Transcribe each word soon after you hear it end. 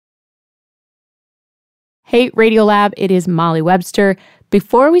Hey, Radiolab, it is Molly Webster.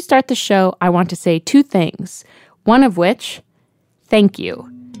 Before we start the show, I want to say two things. One of which, thank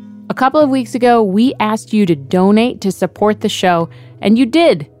you. A couple of weeks ago, we asked you to donate to support the show, and you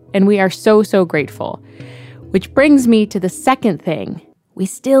did, and we are so, so grateful. Which brings me to the second thing. We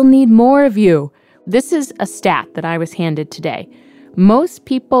still need more of you. This is a stat that I was handed today. Most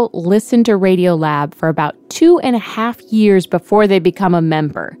people listen to Radiolab for about 2.5 years before they become a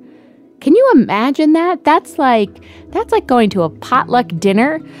member. Can you imagine that? That's like going to a potluck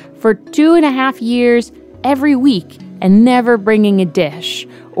dinner for 2.5 years every week and never bringing a dish,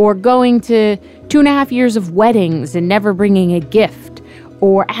 or going to 2.5 years of weddings and never bringing a gift,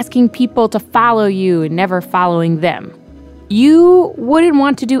 or asking people to follow you and never following them. You wouldn't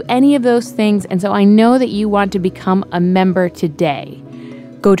want to do any of those things, and so I know that you want to become a member today.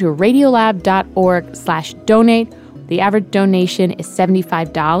 Go to radiolab.org/donate. The average donation is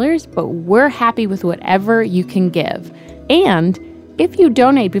 $75, but we're happy with whatever you can give. And if you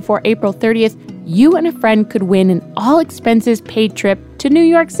donate before April 30th, you and a friend could win an all-expenses-paid trip to New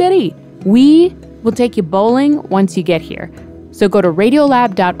York City. We will take you bowling once you get here. So go to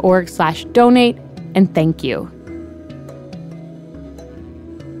radiolab.org/donate, and thank you.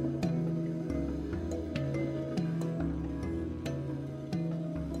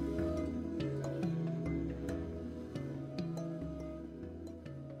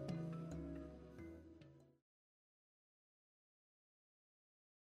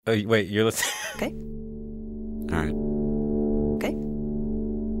 Oh, wait, you're listening? Okay. All right. Okay.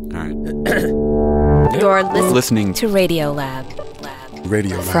 All right. You're listening to Radiolab.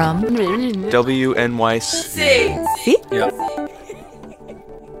 Radiolab. From WNYC. See? Yeah.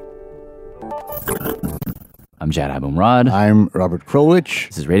 I'm Jad Abumrad. I'm Robert Krulwich.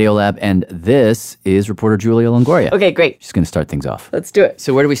 This is Radiolab, and this is reporter Julia Longoria. Okay, great. She's going to start things off. Let's do it.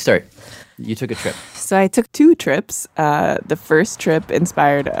 So where do we start? You took a trip. So I took 2 trips. The first trip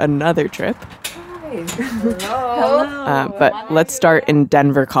inspired another trip. Hello. But let's start in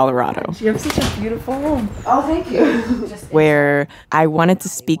Denver, Colorado. You have such a beautiful home. Oh, thank you. Where I wanted to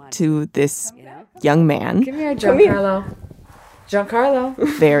speak to this young man. Come here, Giancarlo. Giancarlo.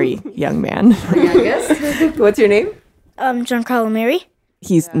 Very young man. Youngest. What's your name? Giancarlo Mary.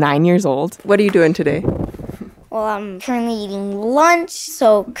 He's 9 years old. What are you doing today? Well, I'm currently eating lunch,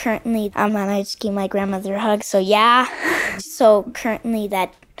 so currently I'm give my grandmother a hug, so yeah. So currently I'm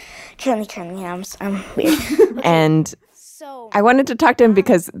weird. And I wanted to talk to him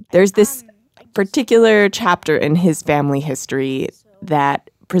because there's this particular chapter in his family history that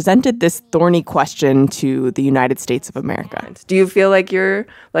presented this thorny question to the United States of America. Do you feel like you're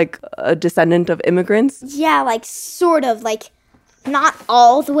like a descendant of immigrants? Yeah, like sort of, like not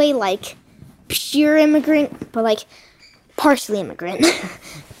all the way like pure immigrant, but like partially immigrant.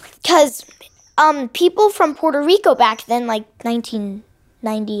 Because people from Puerto Rico back then, like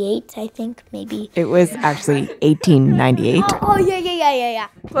 1998, I think, maybe. It was actually 1898. Oh, yeah.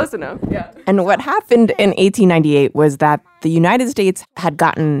 Close enough, yeah. And what happened in 1898 was that the United States had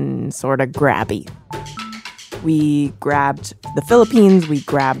gotten sort of grabby. We grabbed the Philippines, we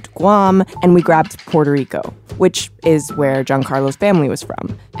grabbed Guam, and we grabbed Puerto Rico, which is where Giancarlo's family was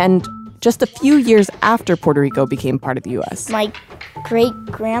from. And just a few years after Puerto Rico became part of the U.S. My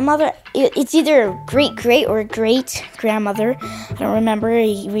great-grandmother, it's either great-great or great-grandmother. I don't remember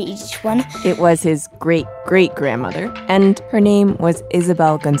each one. It was his great-great-grandmother, and her name was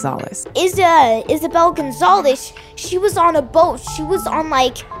Isabel Gonzalez. Isabel Gonzalez, she was on a boat. She was on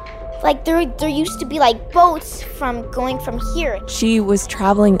like there used to be like boats going from here. She was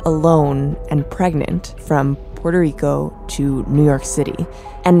traveling alone and pregnant from Puerto Rico to New York City.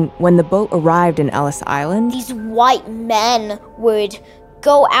 And when the boat arrived in Ellis Island, these white men would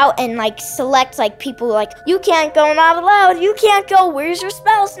go out and like select like people like, you can't go, not allowed, you can't go, where's your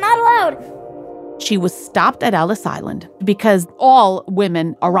spouse, not allowed. She was stopped at Ellis Island because all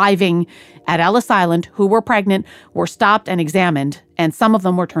women arriving at Ellis Island who were pregnant were stopped and examined, and some of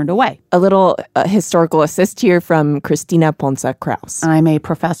them were turned away. A little historical assist here from Christina Ponce Krause. I'm a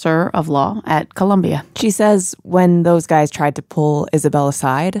professor of law at Columbia. She says when those guys tried to pull Isabel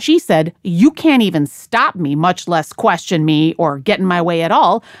aside, she said, "You can't even stop me, much less question me or get in my way at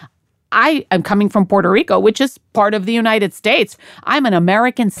all. I am coming from Puerto Rico, which is part of the United States. I'm an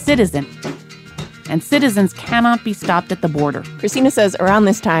American citizen. And citizens cannot be stopped at the border." Christina says around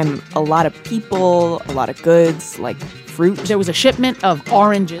this time, a lot of people, a lot of goods, like fruit. There was a shipment of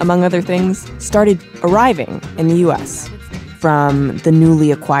oranges, among other things, started arriving in the U.S. from the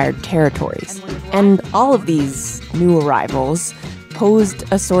newly acquired territories. And all of these new arrivals posed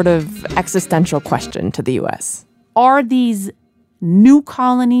a sort of existential question to the U.S. Are these new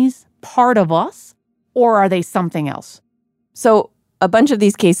colonies part of us? Or are they something else? So a bunch of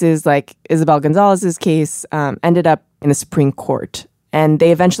these cases, like Isabel Gonzalez's case, ended up in the Supreme Court. And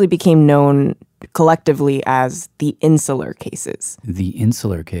they eventually became known collectively as the insular cases. The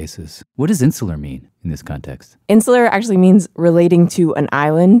insular cases. What does insular mean in this context? Insular actually means relating to an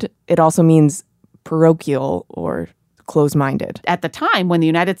island. It also means parochial or closed-minded. At the time, when the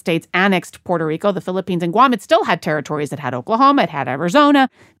United States annexed Puerto Rico, the Philippines, and Guam, it still had territories. It had Oklahoma, it had Arizona,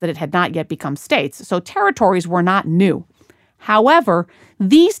 that it had not yet become states. So territories were not new. However,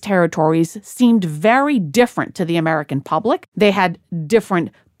 these territories seemed very different to the American public. They had different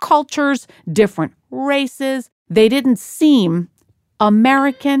cultures, different races. They didn't seem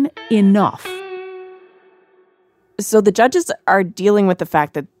American enough. So the judges are dealing with the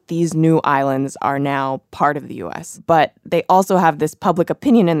fact that these new islands are now part of the U.S., but they also have this public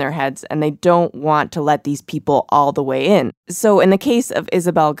opinion in their heads, and they don't want to let these people all the way in. So in the case of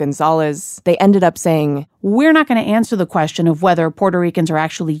Isabel Gonzalez, they ended up saying, we're not going to answer the question of whether Puerto Ricans are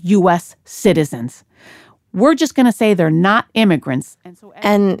actually U.S. citizens. We're just going to say they're not immigrants.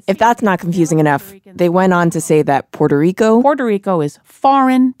 And if that's not confusing enough, they went on to say that Puerto Rico is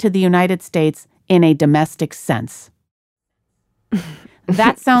foreign to the United States in a domestic sense.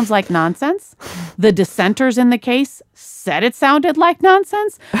 That sounds like nonsense. The dissenters in the case said it sounded like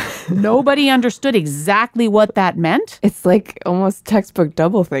nonsense. Nobody understood exactly what that meant. It's like almost textbook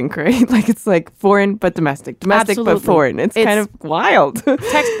doublethink, right? Like it's like foreign but domestic, Absolutely. But foreign. It's kind of wild.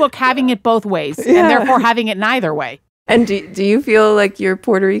 Textbook having it both ways, and therefore having it neither way. And do you feel like you're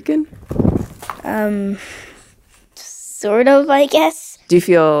Puerto Rican? Sort of, I guess. Do you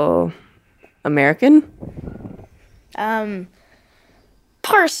feel American?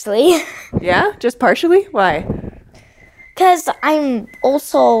 Partially. Yeah? Just partially? Why? Because I'm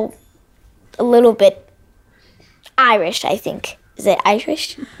also a little bit Irish, I think. Is it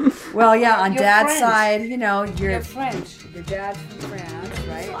Irish? Well, yeah, on You're Dad's French. side, you know, You're French. Your dad's from France,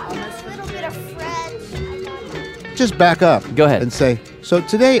 right? A little bit of French. Just back up. Go ahead. And say, so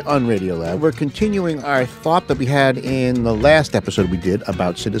today on Radiolab, we're continuing our thought that we had in the last episode we did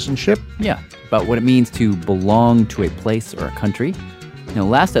about citizenship. Yeah, about what it means to belong to a place or a country. You know,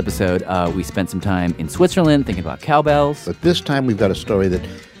 last episode, we spent some time in Switzerland thinking about cowbells. But this time we've got a story that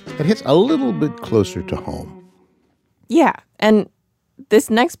hits a little bit closer to home. Yeah, and this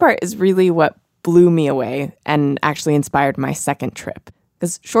next part is really what blew me away and actually inspired my second trip.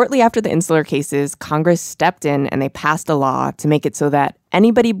 Because shortly after the insular cases, Congress stepped in and they passed a law to make it so that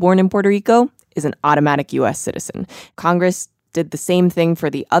anybody born in Puerto Rico is an automatic U.S. citizen. Congress did the same thing for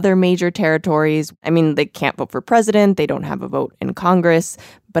the other major territories. I mean, they can't vote for president, they don't have a vote in Congress,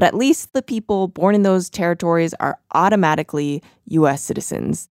 but at least the people born in those territories are automatically U.S.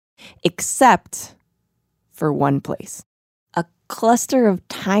 citizens, except for one place. A cluster of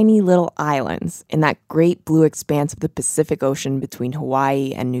tiny little islands in that great blue expanse of the Pacific Ocean between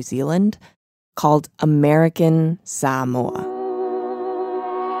Hawaii and New Zealand called American Samoa.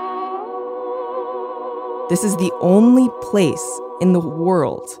 This is the only place in the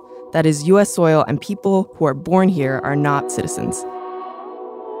world that is U.S. soil, and people who are born here are not citizens.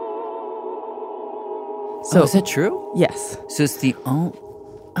 So is that true? Yes. So it's the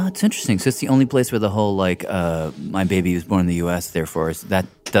it's interesting. So it's the only place where the whole my baby was born in the U.S. Therefore that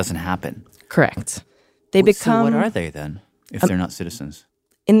doesn't happen. Correct. They become. So what are they then if they're not citizens?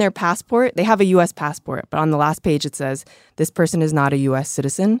 In their passport, they have a U.S. passport, but on the last page it says this person is not a U.S.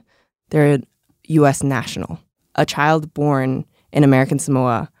 citizen. They're a U.S. national. A child born in American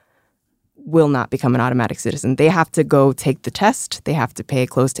Samoa will not become an automatic citizen. They have to go take the test. They have to pay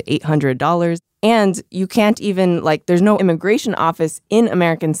close to $800. And you can't even, there's no immigration office in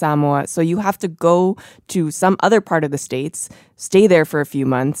American Samoa, so you have to go to some other part of the States, stay there for a few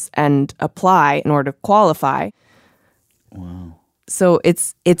months, and apply in order to qualify. Wow. So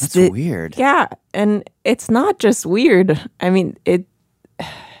it's That's weird. Yeah, and it's not just weird. I mean,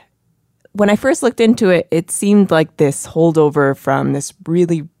 when I first looked into it, it seemed like this holdover from this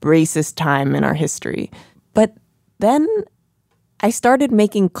really racist time in our history. But then I started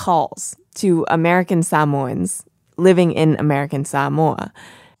making calls to American Samoans living in American Samoa.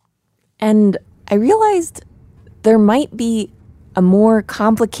 And I realized there might be a more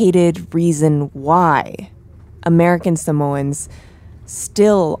complicated reason why American Samoans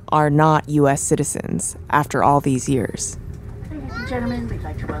still are not U.S. citizens after all these years. Ladies and gentlemen, we'd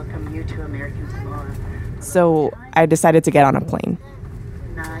like to welcome you to American Samoa. So I decided to get on a plane.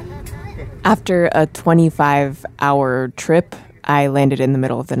 After a 25-hour trip, I landed in the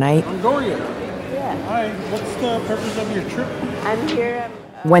middle of the night. Longoria. Yeah. Hi, what's the purpose of your trip? I'm here.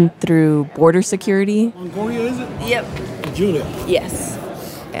 Went through border security. Longoria, is it? Yep. Julia. Yes.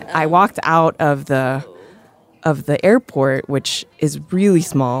 I walked out of the airport, which is really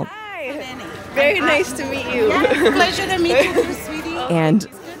small. Very nice to meet you. Pleasure to meet you, sweetie. And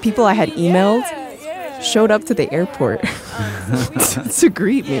people I had emailed showed up to the airport to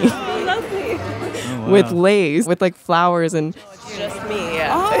greet me with leis, with like flowers and Just me,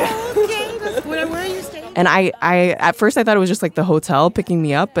 yeah. Oh, okay. Where are you staying? And I at first I thought it was just like the hotel picking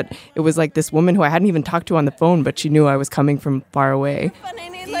me up, but it was like this woman who I hadn't even talked to on the phone, but she knew I was coming from far away.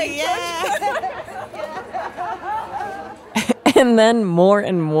 And then more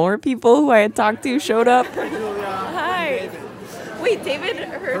and more people who I had talked to showed up. Hi. Wait, David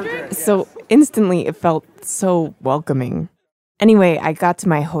Herdrick? So instantly it felt so welcoming. Anyway, I got to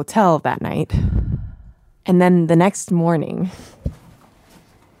my hotel that night. And then the next morning,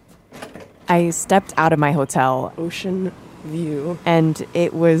 I stepped out of my hotel. Ocean view. And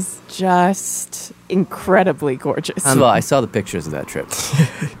it was just incredibly gorgeous. Well, I saw the pictures of that trip.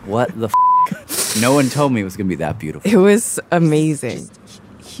 What the No one told me it was going to be that beautiful. It was amazing.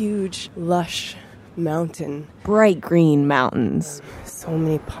 Huge, lush mountain. Bright green mountains. So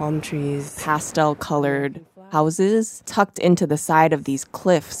many palm trees. Pastel-colored houses tucked into the side of these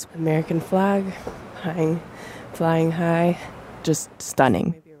cliffs. American flag flying high. Just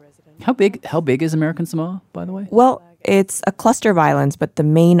stunning. How big is American Samoa, by the way? Well, it's a cluster of islands, but the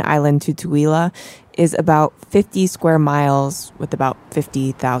main island, Tutuila, is about 50 square miles with about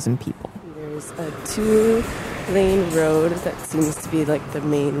 50,000 people. There's a 2-lane road that seems to be like the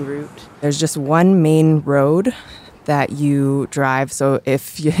main route. There's just one main road that you drive. So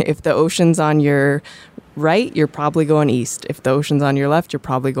if the ocean's on your right, you're probably going east. If the ocean's on your left, you're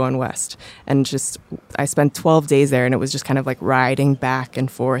probably going west. And just, I spent 12 days there, and it was just kind of like riding back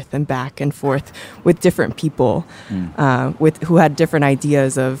and forth with different people, who had different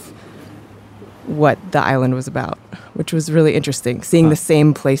ideas of what the island was about, which was really interesting, seeing the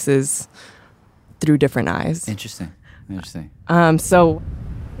same places through different eyes. Interesting. So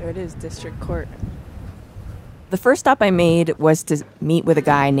there it is, District Court. The first stop I made was to meet with a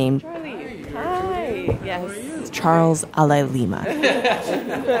guy named Charlie. Hi. Yes. Charles Alailima.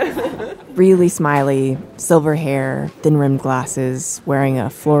 Really smiley, silver hair, thin-rimmed glasses, wearing a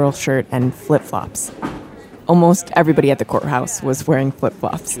floral shirt and flip-flops. Almost everybody at the courthouse was wearing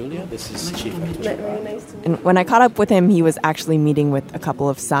flip-flops. Julia, this is Chief. And when I caught up with him, he was actually meeting with a couple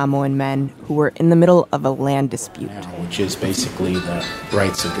of Samoan men who were in the middle of a land dispute. Which is basically the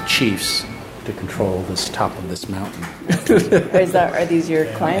rights of the chiefs to control this top of this mountain. Are these your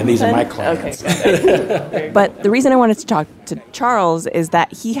clients? And these are my clients. Okay. But the reason I wanted to talk to Charles is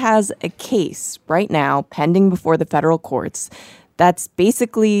that he has a case right now pending before the federal courts that's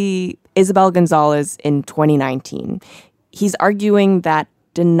basically Isabel Gonzalez in 2019. He's arguing that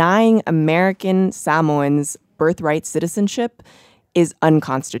denying American Samoans birthright citizenship is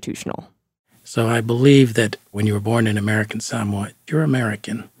unconstitutional. So I believe that when you were born in American Samoa, you're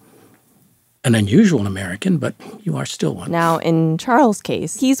American. An unusual American, but you are still one. Now, in Charles'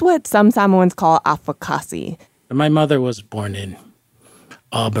 case, he's what some Samoans call afakasi. My mother was born in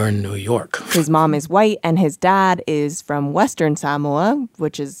Auburn, New York. His mom is white and his dad is from Western Samoa,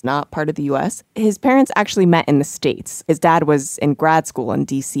 which is not part of the U.S. His parents actually met in the States. His dad was in grad school in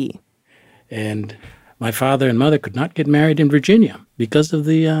D.C. And my father and mother could not get married in Virginia because of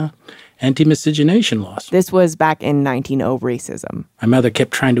the anti-miscegenation laws. This was back in 1900 racism. My mother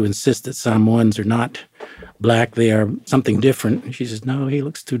kept trying to insist that Samoans are not black, they are something different. And she says, no, he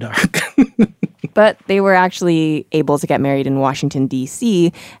looks too dark. But they were actually able to get married in Washington,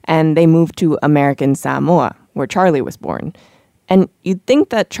 D.C., and they moved to American Samoa, where Charlie was born. And you'd think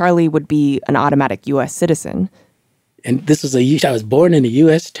that Charlie would be an automatic U.S. citizen. And this was I was born in a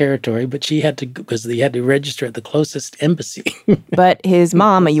U.S. territory, but she had to, because they had to register at the closest embassy. But his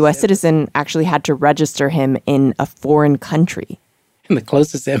mom, a U.S. citizen, actually had to register him in a foreign country. And the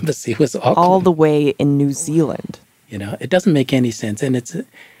closest embassy was Auckland. All the way in New Zealand. You know, it doesn't make any sense. And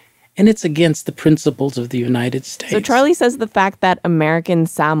it's against the principles of the United States. So Charlie says the fact that American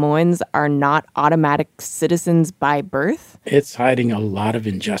Samoans are not automatic citizens by birth? It's hiding a lot of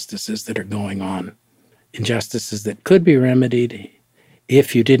injustices that are going on. Injustices that could be remedied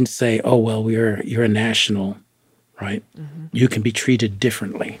if you didn't say, oh, well, you're a national, right? Mm-hmm. You can be treated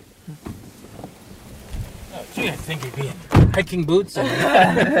differently. Oh, gee, I think you'd be in hiking boots. Should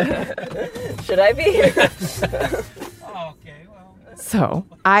I be? Oh, okay, well. So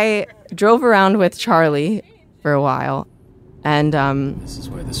I drove around with Charlie for a while, and this is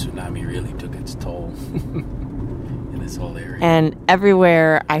where the tsunami really took its toll. This whole area. And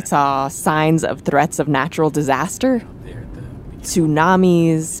everywhere I saw signs of threats of natural disaster.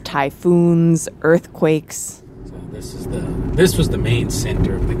 Tsunamis, typhoons, earthquakes. So This was the main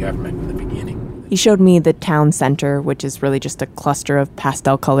center of the government in the beginning. He showed me the town center, which is really just a cluster of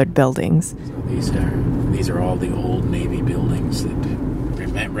pastel-colored buildings. So these are all the old Navy buildings,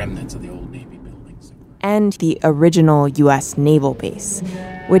 remnants of the old Navy buildings. And the original U.S. naval base,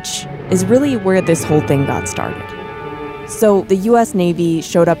 which is really where this whole thing got started. So the U.S. Navy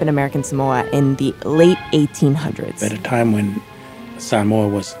showed up in American Samoa in the late 1800s. At a time when Samoa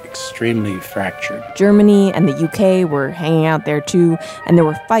was extremely fractured. Germany and the UK were hanging out there too, and there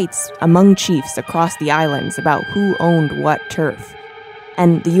were fights among chiefs across the islands about who owned what turf.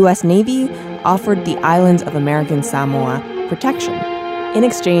 And the U.S. Navy offered the islands of American Samoa protection in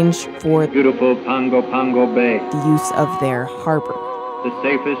exchange for beautiful Pango Pango Bay, the use of their harbor. The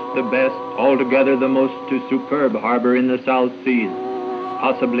safest, the best, altogether the most superb harbor in the South Seas,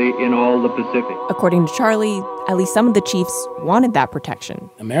 possibly in all the Pacific. According to Charlie, at least some of the chiefs wanted that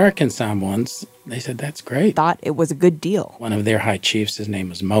protection. American Samoans, they said, that's great. Thought it was a good deal. One of their high chiefs, his name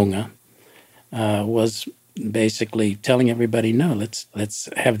was Monga, was basically telling everybody, no, let's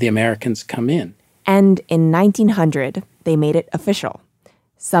have the Americans come in. And in 1900, they made it official.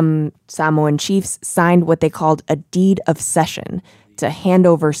 Some Samoan chiefs signed what they called a deed of cession to hand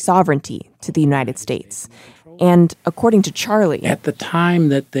over sovereignty to the United States. And according to Charlie, at the time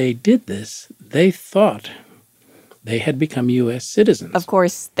that they did this, they thought they had become U.S. citizens. Of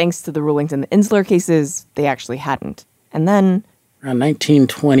course, thanks to the rulings in the Insular cases, they actually hadn't. And then, around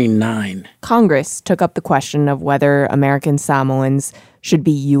 1929, Congress took up the question of whether American Samoans should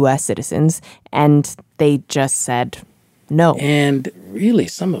be U.S. citizens, and they just said no. And really,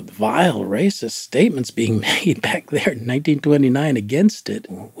 some of the vile racist statements being made back there in 1929 against it.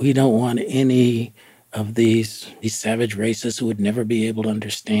 We don't want any of these savage racists who would never be able to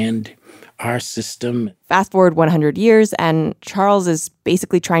understand our system. Fast forward 100 years, and Charles is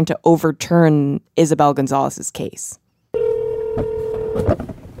basically trying to overturn Isabel Gonzalez's case.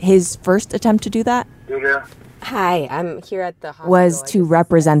 His first attempt to do that Hi, I'm here at the hospital. was to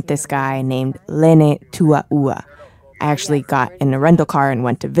represent this guy named Lene Tuaua. I actually got in a rental car and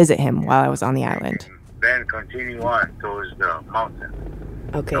went to visit him while I was on the island. Then continue on towards the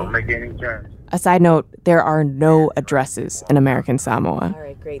mountain. Okay. Don't make any turns. A side note, there are no addresses in American Samoa. All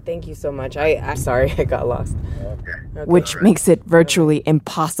right, great. Thank you so much. I'm sorry I got lost. Okay. Which makes it virtually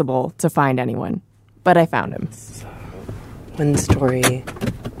impossible to find anyone. But I found him. One story,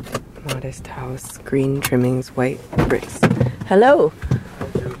 modest house, green trimmings, white bricks. Hello.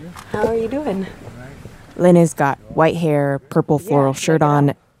 How are you doing? Lene's got white hair, purple floral shirt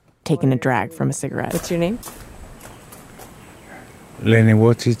on, taking a drag from a cigarette. What's your name? Lene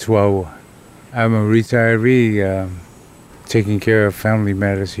Woti Tuaua. I'm a retiree taking care of family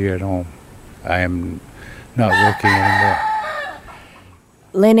matters here at home. I am not working anymore.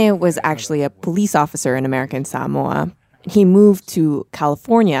 Lene was actually a police officer in American Samoa. He moved to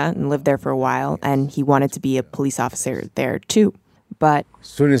California and lived there for a while, and he wanted to be a police officer there too. But as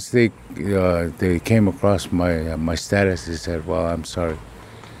soon as they came across my status, they said, well, I'm sorry,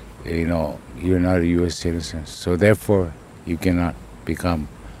 you're not a U.S. citizen, so therefore you cannot become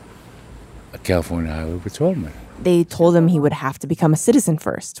a California Highway Patrolman. They told him he would have to become a citizen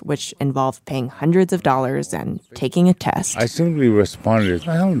first, which involved paying hundreds of dollars and taking a test. I simply responded,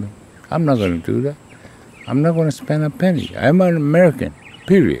 hell no, I'm not going to do that. I'm not going to spend a penny. I'm an American,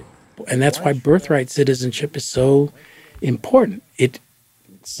 period. And that's why birthright citizenship is so important. It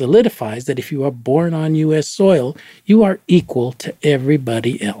solidifies that if you are born on U.S. soil, you are equal to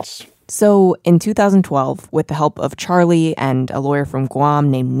everybody else. So in 2012, with the help of Charlie and a lawyer from Guam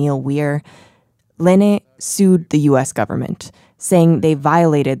named Neil Weir, Lene sued the U.S. government, saying they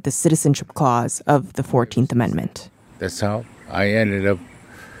violated the citizenship clause of the 14th Amendment. That's how I ended up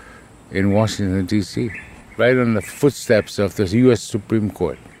in Washington, D.C., right on the footsteps of the U.S. Supreme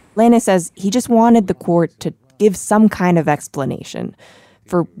Court. Lene says he just wanted the court to give some kind of explanation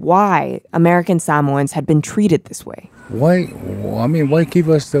for why American Samoans had been treated this way. Why give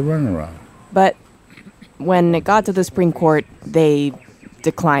us the runaround? But when it got to the Supreme Court, they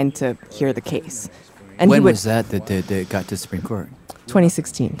declined to hear the case. And when was that it got to the Supreme Court?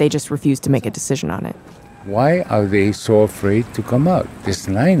 2016. They just refused to make a decision on it. Why are they so afraid to come out? There's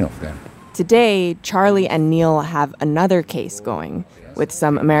 9 of them. Today, Charlie and Neil have another case going with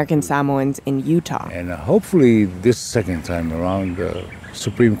some American Samoans in Utah. And hopefully this second time around, the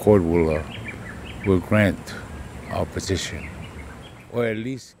Supreme Court will grant our petition, or at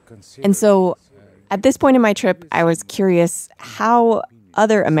least consider. And so, at this point in my trip, I was curious how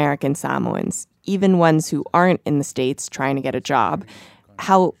other American Samoans, even ones who aren't in the States trying to get a job,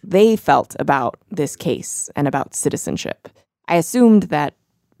 how they felt about this case and about citizenship. I assumed that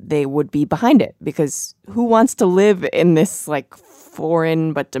they would be behind it, because who wants to live in this like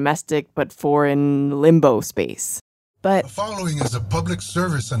foreign but domestic but foreign limbo space? But the following is a public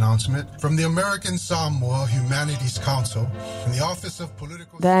service announcement from the American Samoa Humanities Council and the Office of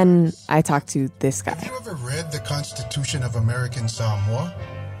Political then I talked to this guy. Have you ever read the Constitution of American Samoa?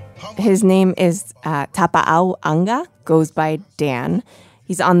 His name is Tapa'au Anga, goes by Dan.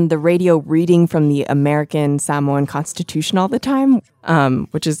 He's on the radio reading from the American Samoan Constitution all the time,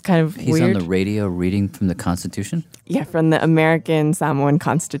 which is kind of He's weird. on the radio reading from the Constitution? Yeah, from the American Samoan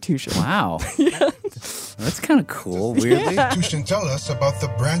Constitution. Wow. That's kind of cool, weirdly. The Constitution tell us about the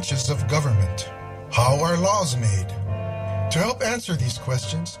branches of government, how are laws made. To help answer these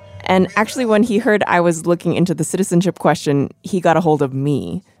questions... And actually, when he heard I was looking into the citizenship question, he got a hold of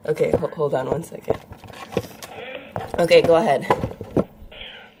me. Okay, hold on 1 second. Okay, go ahead.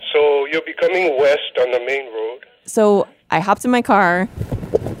 So you'll be coming west on the main road. So I hopped in my car.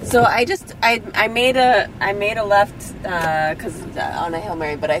 So I made a left because on a Hail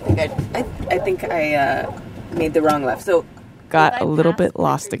Mary, but I think I made the wrong left. So got a little bit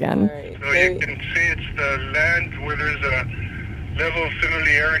lost again. So you can see it's the land where there's a level of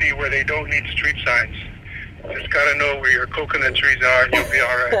familiarity where they don't need street signs. Just gotta know where your coconut trees are and you'll be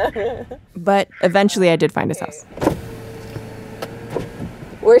all right. But eventually I did find his house.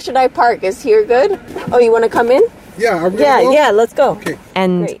 Where should I park? Is here good? Oh, you want to come in? Yeah, let's go. Okay.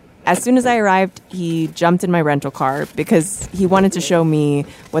 And Great. as soon as I arrived, he jumped in my rental car because he wanted to show me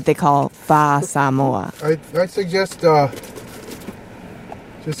what they call Fa Samoa. I suggest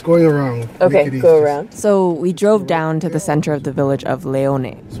just going around. Okay, go around. So we drove down to the center of the village of Leone.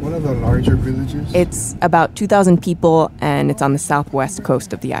 It's one of the larger villages. It's about 2,000 people, and it's on the southwest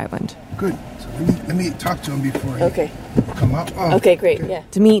coast of the island. Good. So let me talk to him before he come up. Oh, Okay, great. Yeah.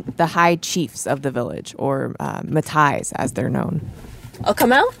 To meet the high chiefs of the village, or Matais as they're known. I'll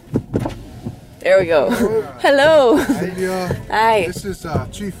come out. There we go. Hello. Hi. This is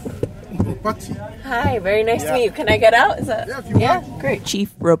Chief Ropati. Hi. Very nice to meet you. Can I get out? Is that? Yeah, if you want. Great.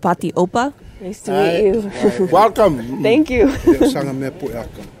 Chief Ropati Opa. Nice to meet you. Welcome. Thank you.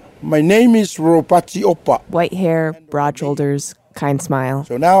 My name is Ropati Opa. White hair, broad shoulders, kind smile.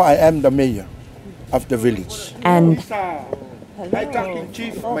 So now I am the mayor of the village. And High-talking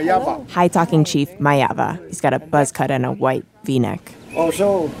Chief Mayava. high-talking Chief Mayava. He's got a buzz cut and a white V-neck. Oh,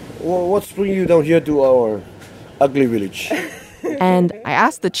 so what's bringing you down here to our ugly village? And I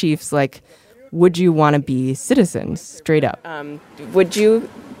asked the chiefs, like, would you want to be citizens, straight up? Would you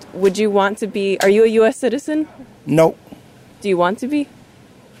want to be? Are you a U.S. citizen? No, Do you want to be?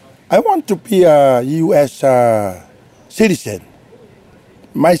 I want to be a U.S. Citizen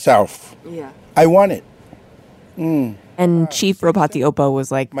myself. Yeah. I want it. And Chief Ropati Opa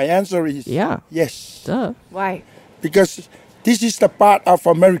was like, My answer is yes. Duh. Why? Because this is the part of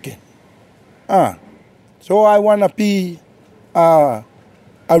American. So I want to be a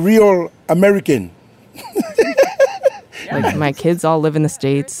real American. Like, my kids all live in the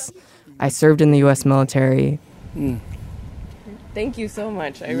States. I served in the U.S. military. Thank you so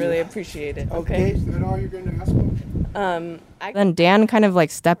much. I really appreciate it. Okay. Is that all you're going to ask him? Then Dan kind of like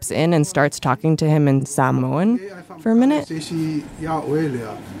steps in and starts talking to him in Samoan for a minute.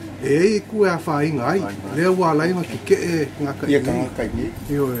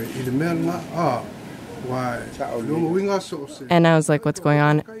 And I was like, what's going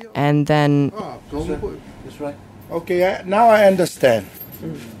on? And then Okay, now I understand.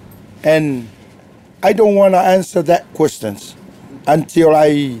 And I don't want to answer that questions until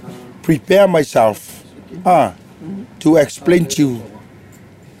I prepare myself to explain to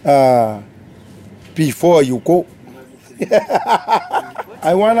you before you go.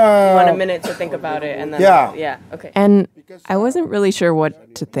 I want a minute to think about it, and then okay. And I wasn't really sure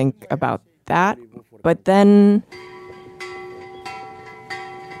what to think about that, but then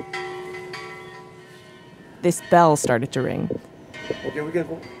this bell started to ring. Okay, we can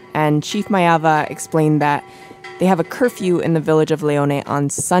go. And Chief Mayava explained that they have a curfew in the village of Leone on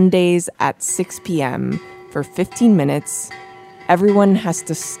Sundays at 6 p.m. for 15 minutes. Everyone has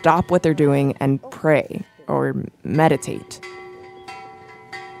to stop what they're doing and pray or meditate.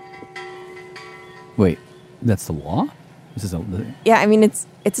 Wait, that's the law? This is Yeah, I mean,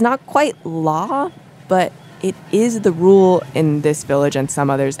 it's not quite law, but it is the rule in this village and some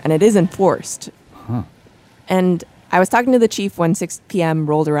others, and it is enforced. Huh. And I was talking to the chief when 6 p.m.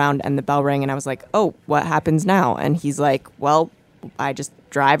 rolled around and the bell rang, and I was like, oh, what happens now? And he's like, well, I just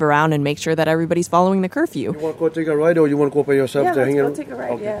drive around and make sure that everybody's following the curfew. You want to go take a ride, or you want to go by yourself to hang out? Let's go take a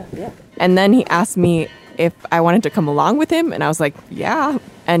ride, yeah. And then he asked me if I wanted to come along with him, and I was like, yeah.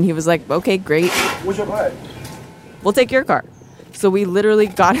 And he was like, okay, great. What's your ride? We'll take your car. So we literally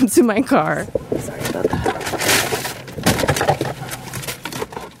got into my car. Sorry about that.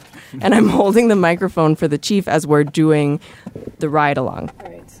 And I'm holding the microphone for the chief as we're doing the ride along.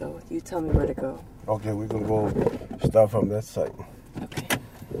 All right, so you tell me where to go. Okay, we're gonna go start from that side.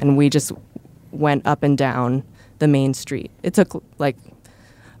 And we just went up and down the main street. It took like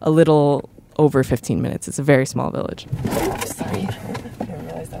a little over 15 minutes. It's a very small village. Sorry, I didn't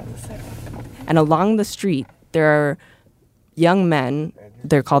realize that was a second. And along the street, there are young men.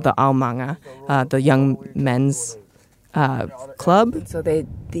 They're called the Aomanga, the young men's club. So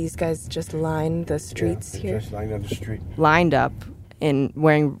these guys just line the streets here? Just line up the street. Lined up in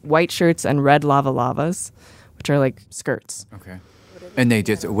wearing white shirts and red lava-lavas, which are like skirts. Okay. And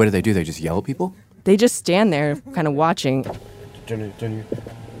what do? They just yell at people? They just stand there kind of watching. Turn you.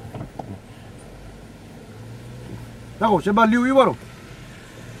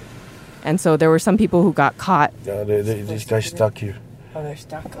 And so there were some people who got caught. Yeah, these guys stuck here. Oh, they're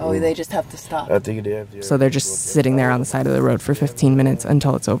stuck. Oh, they just have to stop. I think they have to. So they're just sitting there on the side of the road for 15 minutes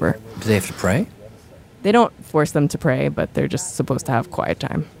until it's over. Do they have to pray? They don't force them to pray, but they're just supposed to have quiet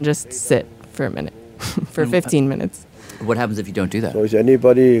time. Just sit for a minute, for 15 minutes. What happens if you don't do that? So is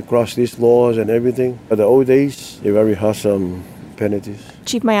anybody cross these laws and everything? In the old days, they very harsh penalties.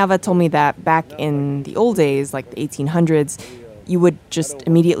 Chief Mayava told me that back in the old days, like the 1800s, you would just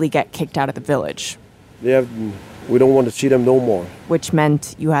immediately get kicked out of the village. We don't want to see them no more. Which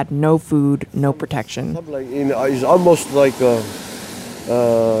meant you had no food, no protection. It's almost like a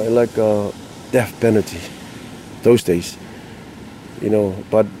death penalty those days.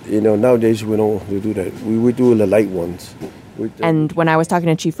 But nowadays we don't do that. We do the light ones. And when I was talking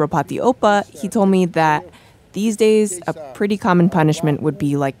to Chief Ropati Opa, he told me that these days a pretty common punishment would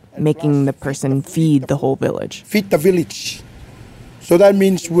be like making the person feed the whole village. Feed the village. So that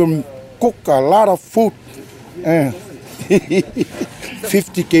means we'll cook a lot of food.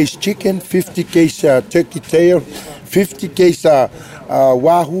 50 case chicken, 50 case turkey tail, 50 case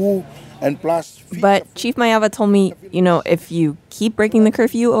wahoo, and plus. But Chief Mayava told me, if you keep breaking the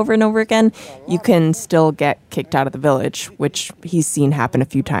curfew over and over again, you can still get kicked out of the village, which he's seen happen a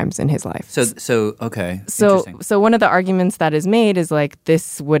few times in his life. Okay. So one of the arguments that is made is like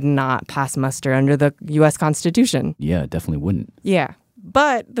this would not pass muster under the U.S. Constitution. Yeah, it definitely wouldn't. Yeah.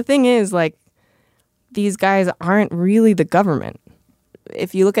 But the thing is, like, these guys aren't really the government.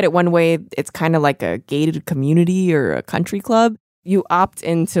 If you look at it one way, it's kind of like a gated community or a country club. You opt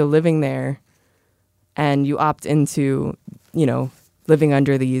into living there and you opt into, living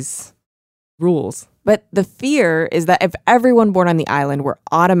under these rules. But the fear is that if everyone born on the island were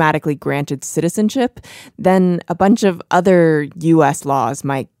automatically granted citizenship, then a bunch of other U.S. laws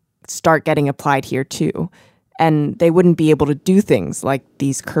might start getting applied here too. And they wouldn't be able to do things like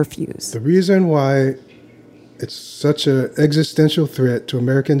these curfews. The reason why it's such an existential threat to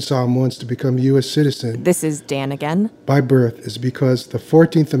American Samoans to become U.S. citizens. This is Dan again. By birth is because the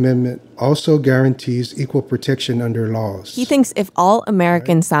 14th Amendment also guarantees equal protection under laws. He thinks if all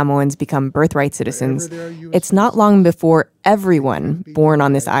American Samoans become birthright citizens, it's not long before everyone born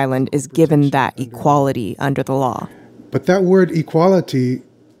on this island is given that equality under the law. But that word equality,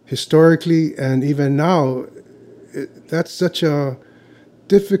 historically and even now, that's such a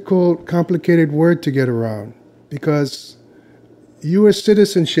difficult, complicated word to get around because U.S.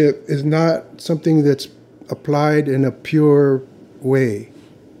 citizenship is not something that's applied in a pure way.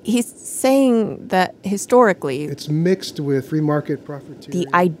 He's saying that historically, it's mixed with free market profiteering. The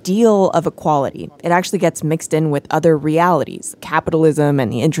ideal of equality, it actually gets mixed in with other realities, capitalism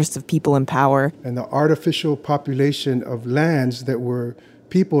and the interests of people in power. And the artificial population of lands that were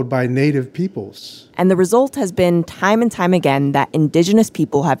peopled by native peoples. And the result has been time and time again that indigenous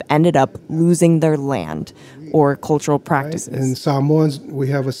people have ended up losing their land or cultural practices. Right? In Samoans, we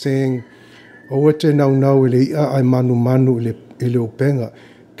have a saying,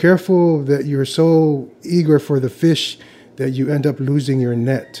 careful that you're so eager for the fish that you end up losing your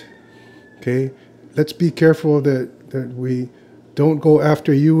net. Okay? Let's be careful that we don't go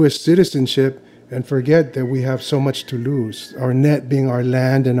after U.S. citizenship and forget that we have so much to lose. Our net being our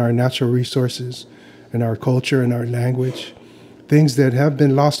land and our natural resources and our culture and our language, things that have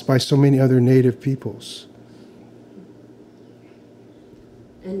been lost by so many other native peoples.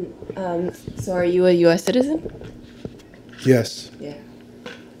 And so are you a U.S. citizen? Yes. Yeah.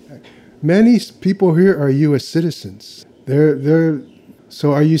 Many people here are U.S. citizens.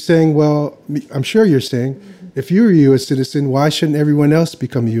 So are you saying, well, I'm sure you're saying, if you're a U.S. citizen, why shouldn't everyone else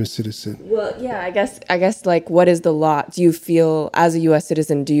become a U.S. citizen? Well, yeah, I guess, like, what is the law? Do you feel, as a U.S.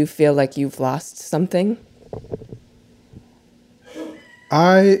 citizen, do you feel like you've lost something?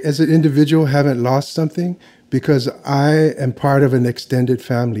 I, as an individual, haven't lost something, because I am part of an extended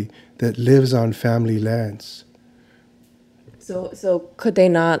family that lives on family lands. So could they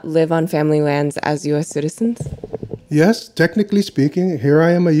not live on family lands as U.S. citizens? Yes, technically speaking, here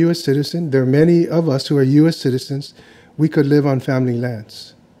I am a U.S. citizen. There are many of us who are U.S. citizens. We could live on family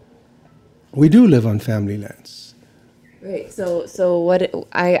lands. We do live on family lands. Right. So what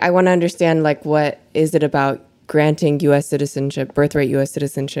I want to understand, like, what is it about granting U.S. citizenship, birthright U.S.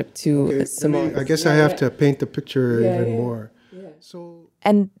 citizenship to Samoans? I guess I have to paint the picture even more.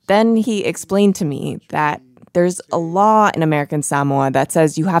 And then he explained to me that there's a law in American Samoa that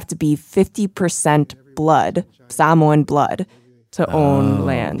says you have to be 50% blood, Samoan blood, to own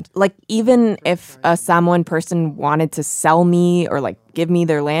land. Like, even if a Samoan person wanted to sell me or, like, give me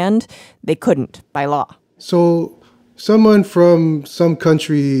their land, they couldn't by law. So someone from some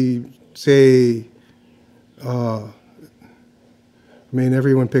country, say,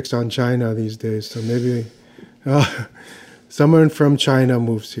 everyone picks on China these days, so maybe someone from China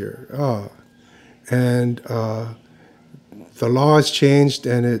moves here. And the law has changed,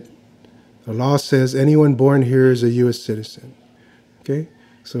 and the law says anyone born here is a U.S. citizen. Okay?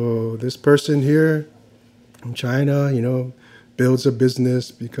 So this person here from China, builds a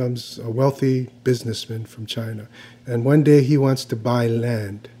business, becomes a wealthy businessman from China. And one day he wants to buy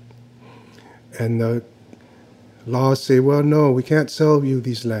land. And the laws say, well, no, we can't sell you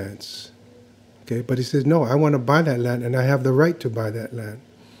these lands. Okay? But he says, no, I want to buy that land, and I have the right to buy that land.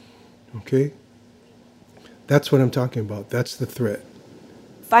 Okay? That's what I'm talking about. That's the threat.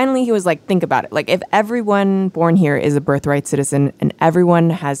 Finally, he was like, think about it. Like, if everyone born here is a birthright citizen and everyone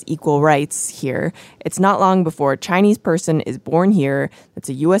has equal rights here, it's not long before a Chinese person is born here that's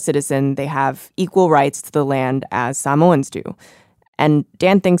a U.S. citizen. They have equal rights to the land as Samoans do. And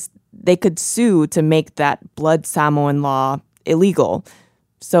Dan thinks they could sue to make that blood Samoan law illegal.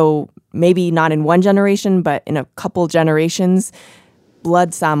 So maybe not in one generation, but in a couple generations,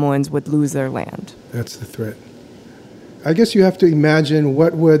 blood Samoans would lose their land. That's the threat. I guess you have to imagine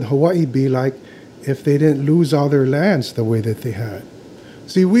what would Hawaii be like if they didn't lose all their lands the way that they had.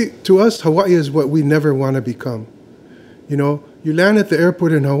 See, to us, Hawaii is what we never want to become. You land at the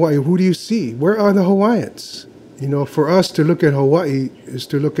airport in Hawaii, who do you see? Where are the Hawaiians? For us to look at Hawaii is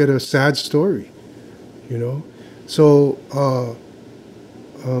to look at a sad story, So,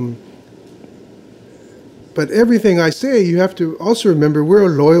 but everything I say, you have to also remember we're a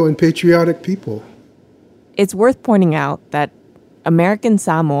loyal and patriotic people. It's worth pointing out that American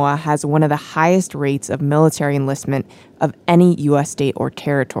Samoa has one of the highest rates of military enlistment of any U.S. state or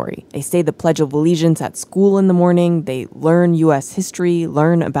territory. They say the Pledge of Allegiance at school in the morning. They learn U.S. history,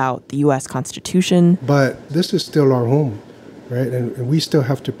 learn about the U.S. Constitution. But this is still our home, right? And we still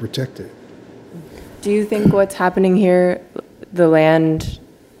have to protect it. Do you think what's happening here, the land,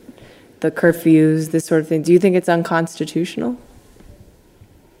 the curfews, this sort of thing, do you think it's unconstitutional?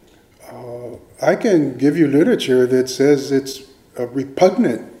 I can give you literature that says it's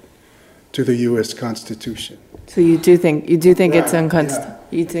repugnant to the U.S. Constitution. So you do think it's unconstitutional?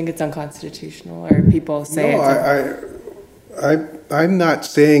 You think it's unconstitutional, or people say I'm not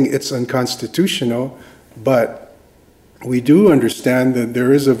saying it's unconstitutional, but we do understand that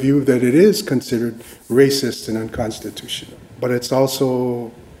there is a view that it is considered racist and unconstitutional. But it's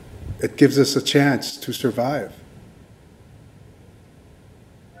also, it gives us a chance to survive.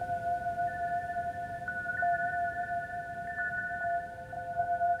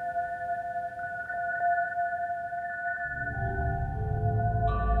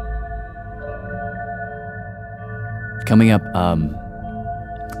 Coming up,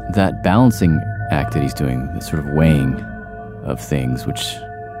 that balancing act that he's doing, the sort of weighing of things, which,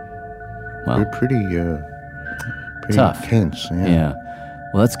 well, they're pretty tough. Intense. Yeah.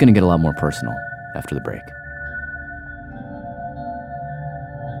 Well, that's going to get a lot more personal after the break.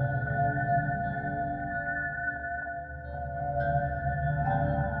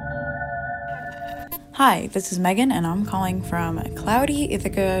 Hi, this is Megan, and I'm calling from cloudy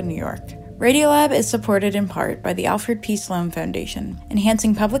Ithaca, New York. Radiolab is supported in part by the Alfred P. Sloan Foundation,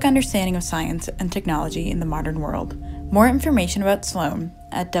 enhancing public understanding of science and technology in the modern world. More information about Sloan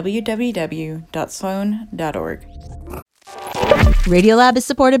at www.sloan.org. Radiolab is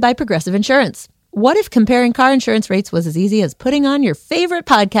supported by Progressive Insurance. What if comparing car insurance rates was as easy as putting on your favorite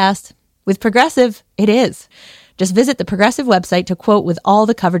podcast? With Progressive, it is. Just visit the Progressive website to quote with all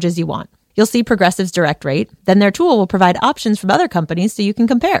the coverages you want. You'll see Progressive's direct rate. Then their tool will provide options from other companies so you can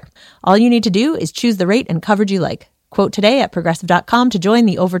compare. All you need to do is choose the rate and coverage you like. Quote today at Progressive.com to join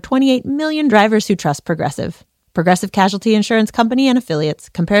the over 28 million drivers who trust Progressive. Progressive Casualty Insurance Company and Affiliates.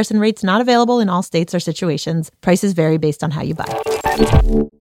 Comparison rates not available in all states or situations. Prices vary based on how you buy.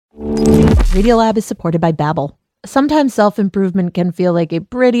 Radiolab is supported by Babbel. Sometimes self-improvement can feel like a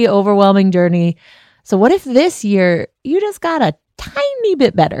pretty overwhelming journey. So what if this year you just got a tiny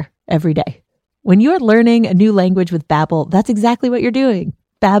bit better every day? When you're learning a new language with Babbel, that's exactly what you're doing.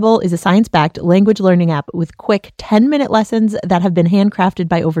 Babbel is a science-backed language learning app with quick 10-minute lessons that have been handcrafted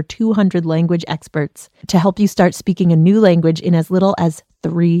by over 200 language experts to help you start speaking a new language in as little as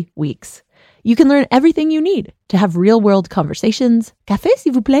 3 weeks. You can learn everything you need to have real-world conversations, café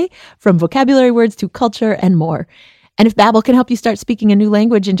s'il vous plaît, from vocabulary words to culture and more. And if Babbel can help you start speaking a new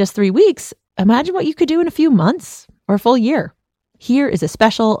language in just 3 weeks, imagine what you could do in a few months or a full year. Here is a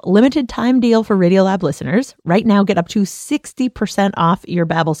special limited time deal for Radiolab listeners. Right now, get up to 60% off your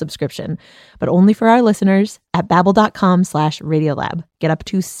Babbel subscription, but only for our listeners at babbel.com/Radiolab. Get up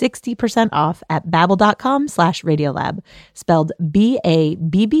to 60% off at babbel.com/Radiolab, spelled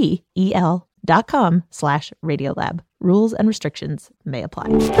BABBEL.com/Radiolab. Rules and restrictions may apply.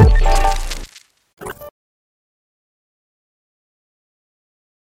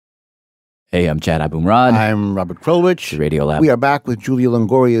 Hey, I'm Chad Abumrad. I'm Robert Krulwich. Radiolab. We are back with Julia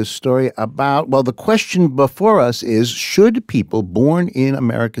Longoria's story about, well, the question before us is, should people born in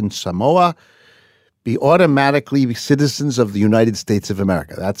American Samoa be automatically citizens of the United States of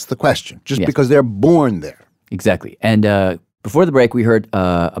America? That's the question, just because they're born there. Exactly. And before the break, we heard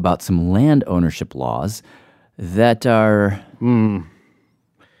about some land ownership laws that are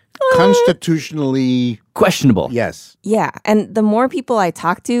constitutionally questionable. Yes. Yeah. And the more people I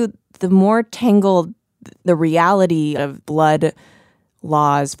talk to, the more tangled the reality of blood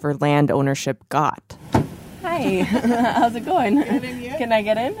laws for land ownership got. Hi, how's it going? Can I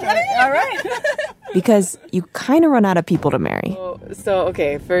get in? All right. Because you kind of run out of people to marry. So,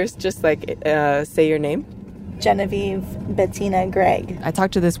 okay, first just say your name. Genevieve Bettina Gregg. I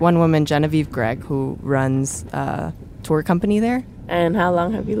talked to this one woman, Genevieve Gregg, who runs a tour company there. And how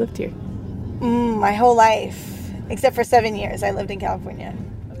long have you lived here? My whole life, except for 7 years. I lived in California.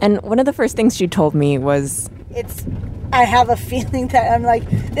 And one of the first things she told me was, I have a feeling that I'm like,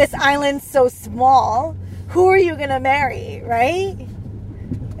 this island's so small. Who are you going to marry, right?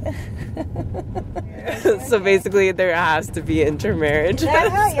 So basically there has to be intermarriage.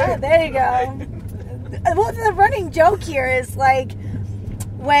 Yeah, there you go. Well, the running joke here is like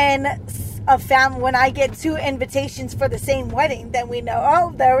when I get 2 invitations for the same wedding, then we know,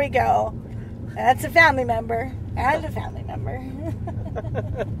 oh, there we go. That's a family member and a family member.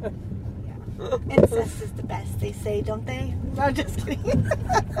 Incest is the best, they say, don't they? No, I'm just kidding.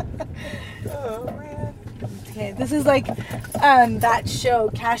 Oh, man. Okay, this is like that show,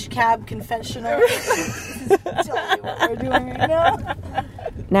 Cash Cab Confessional. This is totally what we're doing right now.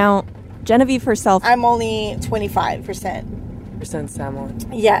 Now, Genevieve herself... I'm only 25%. Samoan.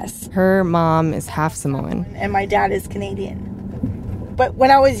 Yes. Her mom is half Samoan. And my dad is Canadian. But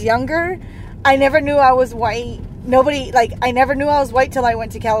when I was younger, I never knew I was white. I never knew I was white till I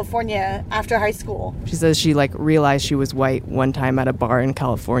went to California after high school. She says she realized she was white one time at a bar in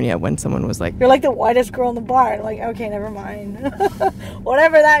California when someone was like, "You're like the whitest girl in the bar." I'm like, okay, never mind.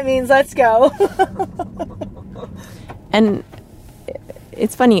 Whatever that means, let's go. And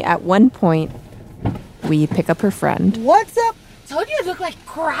it's funny, at one point, we pick up her friend. What's up? Told you I look like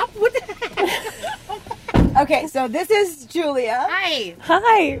crap. What the heck? Okay, so this is Julia. Hi.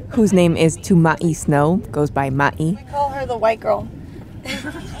 Hi. Whose name is Tuma'i Snow, goes by Ma'i. We call her the white girl.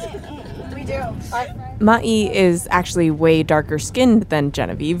 We do. Ma'i is actually way darker skinned than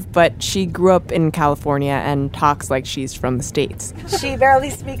Genevieve, but she grew up in California and talks like she's from the States. She barely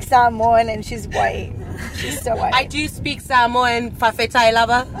speaks Samoan and she's white. She's so white. I do speak Samoan, Fafetai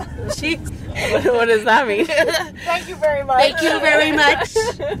Lava. What does that mean? Thank you very much. Thank you very much.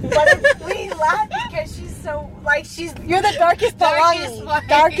 But we laugh because she's so, you're the darkest Palangi.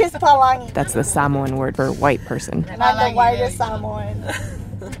 Darkest Palangi. That's the Samoan word for white person. And I'm the whitest Samoan.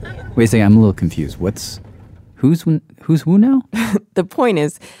 Wait a second, I'm a little confused. Who's who now? The point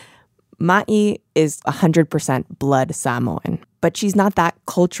is, Ma'i is 100% blood Samoan, but she's not that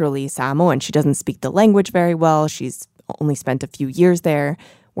culturally Samoan. She doesn't speak the language very well. She's only spent a few years there.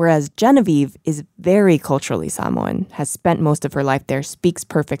 Whereas Genevieve is very culturally Samoan, has spent most of her life there, speaks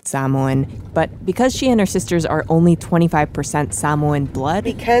perfect Samoan. But because she and her sisters are only 25% Samoan blood...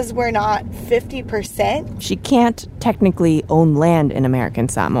 Because we're not 50%? She can't technically own land in American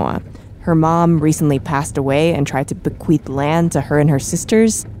Samoa. Her mom recently passed away and tried to bequeath land to her and her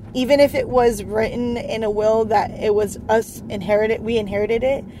sisters. Even if it was written in a will that it was us we inherited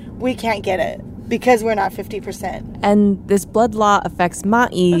it, we can't get it. Because we're not 50%. And this blood law affects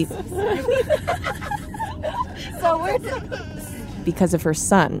Ma'i so because of her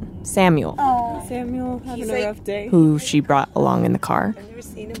son, Samuel. Oh. Samuel having a rough day. who she brought along in the car. I've never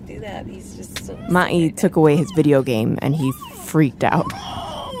seen him do that. He's just so... Ma'i took away his video game and he freaked out.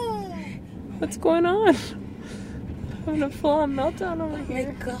 What's going on? I'm having a full-on meltdown over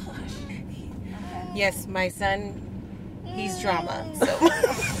here. Oh my gosh. Yes, my son, he's drama, so...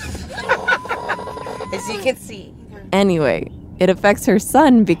 As you can see. Anyway, it affects her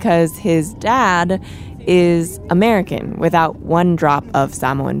son because his dad is American without one drop of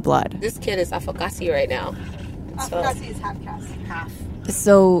Samoan blood. This kid is Afokasi right now. Afokasi is half caste. Half.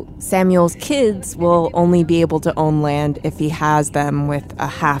 So Samuel's kids will only be able to own land if he has them with a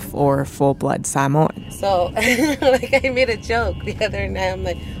half or full-blood Samoan. So, like, I made a joke the other night. I'm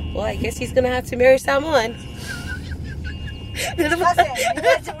like, well, I guess he's going to have to marry Samoan. Cousin. You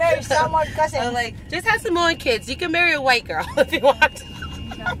have to marry Samoan cousin. I'm like, just have Samoan kids. You can marry a white girl if you want.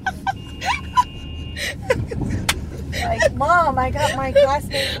 Like, Mom, I got my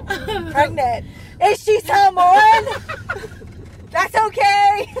classmate pregnant. Is she Samoan? That's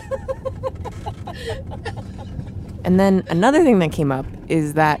okay. And then another thing that came up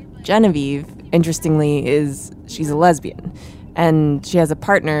is that Genevieve, interestingly, she's a lesbian. And she has a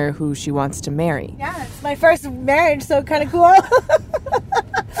partner who she wants to marry. Yeah, it's my first marriage, so kind of cool.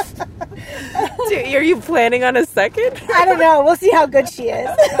 Dude, are you planning on a second? I don't know. We'll see how good she is.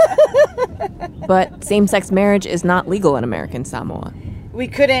 But same-sex marriage is not legal in American Samoa. We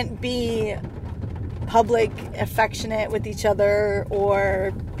couldn't be public affectionate with each other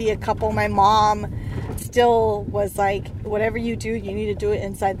or be a couple. My mom still was like, whatever you do, you need to do it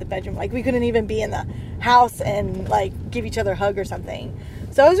inside the bedroom. Like, we couldn't even be in the house and like give each other a hug or something.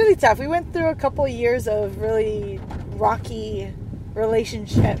 So it was really tough. We went through a couple years of really rocky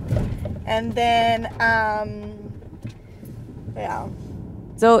relationship. And then, yeah.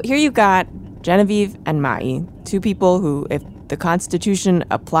 So here you've got Genevieve and Ma'i, two people who, if the Constitution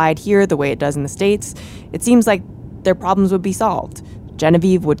applied here the way it does in the States, it seems like their problems would be solved.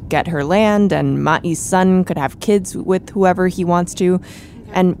 Genevieve would get her land, and Ma'i's son could have kids with whoever he wants to,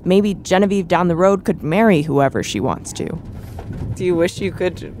 and maybe Genevieve down the road could marry whoever she wants to. Do you wish you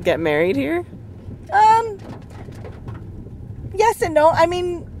could get married here? Yes and no. I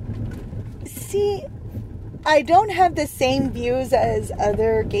mean, see, I don't have the same views as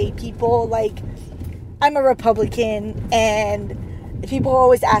other gay people. Like, I'm a Republican, and people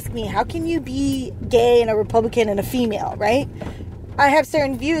always ask me, how can you be gay and a Republican and a female, right? I have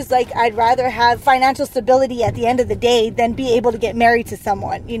certain views, like I'd rather have financial stability at the end of the day than be able to get married to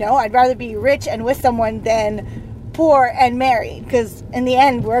someone, you know? I'd rather be rich and with someone than poor and married, because in the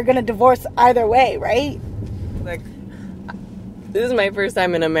end, we're going to divorce either way, right? Like, this is my first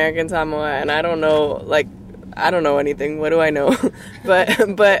time in American Samoa, and I don't know, like, I don't know anything. What do I know?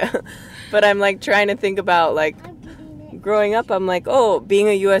 but I'm like trying to think about, like, growing up, I'm like, oh, being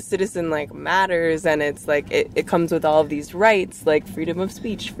a U.S. citizen, like, matters, and it's like it comes with all of these rights, like freedom of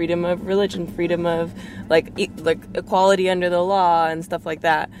speech, freedom of religion, freedom of like equality under the law and stuff like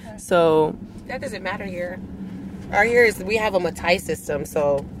that. So that doesn't matter here. Our here is we have a Matai system,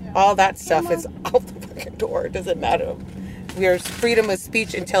 so all that stuff is out the fucking door. It doesn't matter. We're freedom of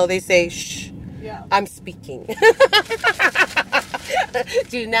speech until they say, shh, I'm speaking.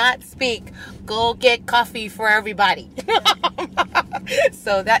 Do not speak. Go get coffee for everybody.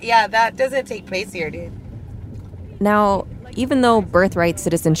 So that doesn't take place here, dude. Now, even though birthright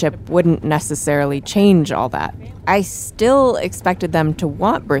citizenship wouldn't necessarily change all that, I still expected them to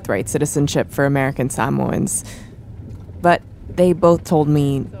want birthright citizenship for American Samoans. But they both told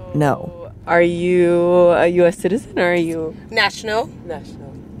me no. Are you a U.S. citizen or are you... National.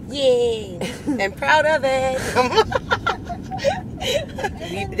 Yay! I'm proud of it.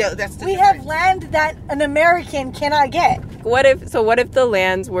 We have land that an American cannot get. What if the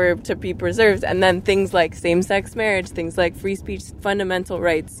lands were to be preserved and then things like same-sex marriage, things like free speech, fundamental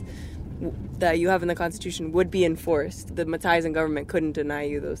rights that you have in the Constitution would be enforced? The Mataisan government couldn't deny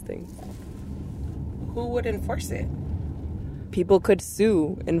you those things. Who would enforce it? People could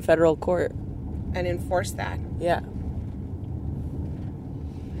sue in federal court. And enforce that? Yeah.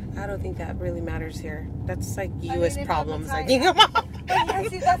 I don't think that really matters here. That's like U.S. problems. But yeah,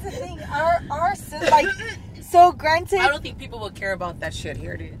 see, that's the thing. Our like, so granted. I don't think people will care about that shit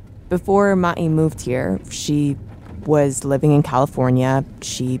here, dude. Before Ma'i moved here, she was living in California.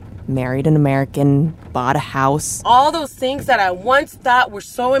 She married an American, bought a house. All those things that I once thought were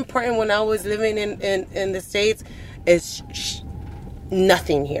so important when I was living in the States is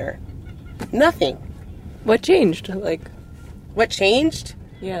nothing here. Nothing. What changed? Like, what changed?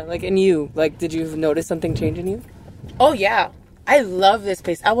 Yeah, like in you. Like, did you notice something change in you? Oh, yeah. I love this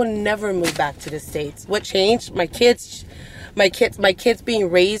place. I will never move back to the States. What changed? My kids my kids being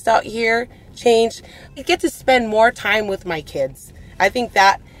raised out here changed. I get to spend more time with my kids. I think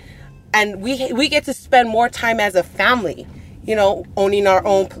that, and we get to spend more time as a family. You know, owning our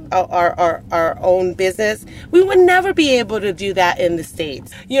own business. We would never be able to do that in the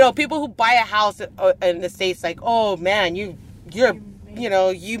States. You know, people who buy a house in the States, like, oh man, you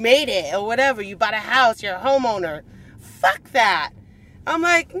made it or whatever. You bought a house, you're a homeowner. Fuck that. I'm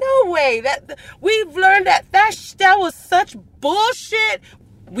like, no way. That we've learned that was such bullshit.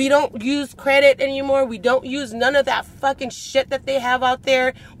 We don't use credit anymore. We don't use none of that fucking shit that they have out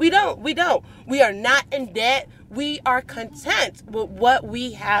there. We don't. We are not in debt. We are content with what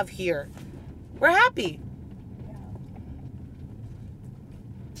we have here. We're happy.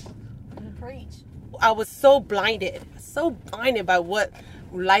 Preach. I was so blinded by what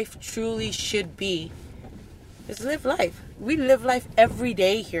life truly should be. Just live life. We live life every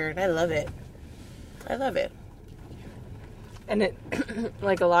day here, and I love it. I love it. And it,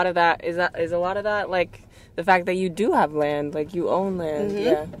 like a lot of that is a lot of that like the fact that you do have land, like you own land.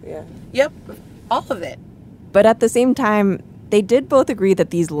 Mm-hmm. Yeah. Yep, all of it. But at the same time, they did both agree that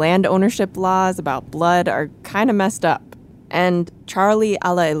these land ownership laws about blood are kind of messed up. And Charlie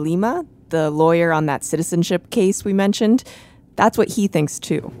Alailima, the lawyer on that citizenship case we mentioned, that's what he thinks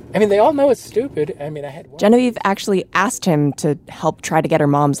too. I mean, they all know it's stupid. I mean, I had one. Genevieve actually asked him to help try to get her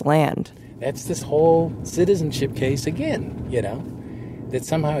mom's land. That's this whole citizenship case again, you know, that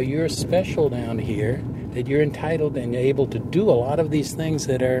somehow you're special down here, that you're entitled and able to do a lot of these things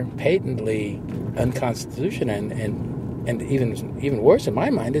that are patently unconstitutional and even worse in my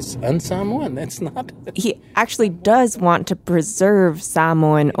mind, it's un-Samoan. That's not... He actually does want to preserve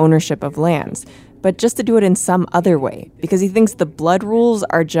Samoan ownership of lands, but just to do it in some other way, because he thinks the blood rules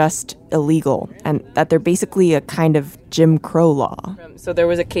are just illegal and that they're basically a kind of Jim Crow law. So there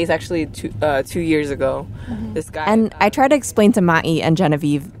was a case actually 2 years ago. Mm-hmm. This guy... And I try to explain to Ma'i and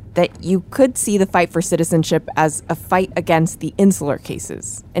Genevieve that you could see the fight for citizenship as a fight against the insular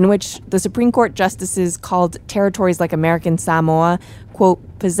cases, in which the Supreme Court justices called territories like American Samoa, quote,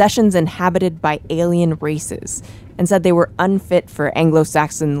 possessions inhabited by alien races, and said they were unfit for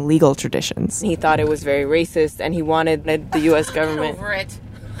Anglo-Saxon legal traditions. He thought it was very racist, and he wanted the U.S. government... Over it.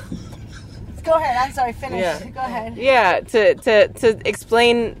 Go ahead. I'm sorry. Finish. Yeah. Go ahead. Yeah, to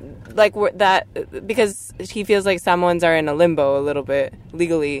explain like that, because he feels like Samoans are in a limbo a little bit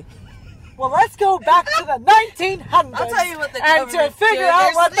legally. Well, let's go back to the 1900s. I'll tell you what the and to figure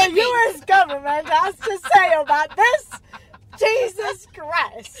out what the U.S. government has to say about this. Jesus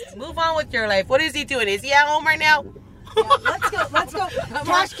Christ! Move on with your life. What is he doing? Is he at home right now? Yeah, let's go.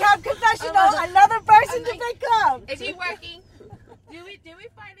 Cash cab confessional. Another person to pick up. Is he working? Did we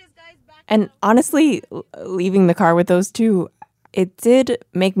find his guys back? And honestly, leaving the car with those two, it did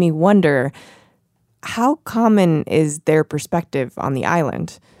make me wonder, how common is their perspective on the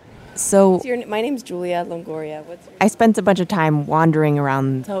island? So my name's Julia Longoria. I spent a bunch of time wandering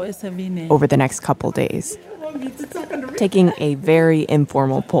around over the next couple days, taking a very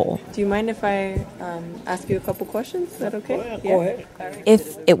informal poll. Do you mind if I ask you a couple questions? Is that okay? Go ahead.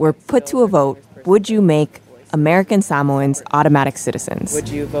 If it were put to a vote, would you make American Samoans automatic citizens? Would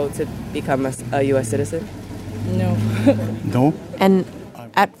you vote to become a U.S. citizen? No. No? And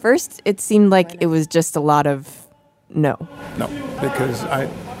at first, it seemed like it was just a lot of no. No, because I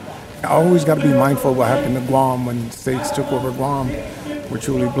always got to be mindful of what happened to Guam when the states took over Guam. We're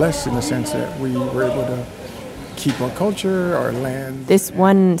truly blessed in the sense that we were able to keep our culture, our land. This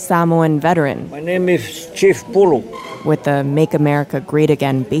one Samoan veteran. My name is Chief Pulu. With the Make America Great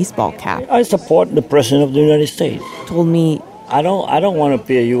Again baseball cap. I support the President of the United States. Told me, I don't want to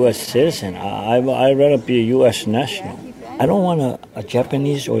be a U.S. citizen. I'd rather be a U.S. national. I don't want a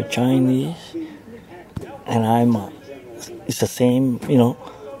Japanese or a Chinese. And it's the same,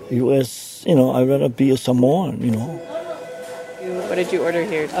 U.S., I'd rather be a Samoan, What did you order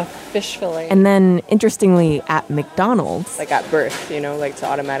here? A fish fillet. And then, interestingly, at McDonald's... Like at birth, like to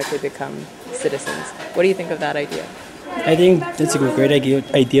automatically become citizens. What do you think of that idea? I think that's a great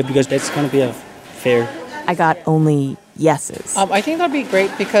idea because that's going to be a fair. I got only yeses. I think that'd be great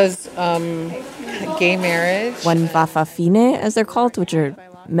because gay marriage. Wanvafafine, as they're called, which are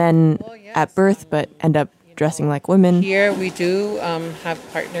men at birth but end up dressing like women. Here we do have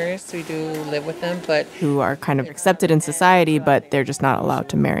partners, we do live with them, but... who are kind of accepted in society, but they're just not allowed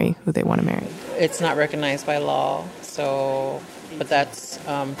to marry who they want to marry. It's not recognized by law, but that's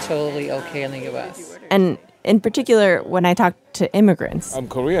totally okay in the U.S. And in particular, when I talk to immigrants... I'm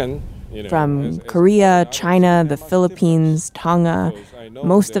Korean, From Korea, China, the Philippines, Tonga,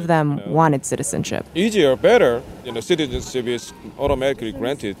 most of them wanted citizenship. Easier, better, citizenship is automatically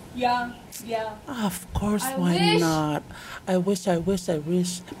granted. Yeah. Of course, why not? I wish.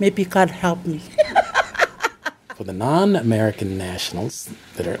 Maybe God help me. For the non-American nationals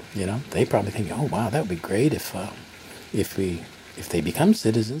that are, they probably think, oh wow, that would be great if they become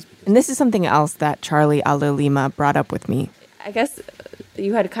citizens. And this is something else that Charlie Alolima brought up with me. I guess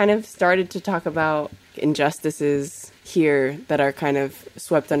you had kind of started to talk about injustices here that are kind of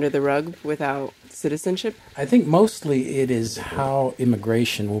swept under the rug without citizenship. I think mostly it is how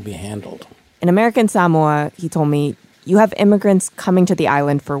immigration will be handled. In American Samoa, he told me, you have immigrants coming to the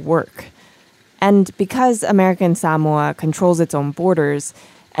island for work. And because American Samoa controls its own borders,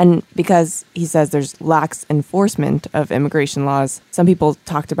 and because he says there's lax enforcement of immigration laws, some people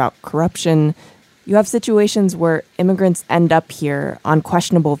talked about corruption. You have situations where immigrants end up here on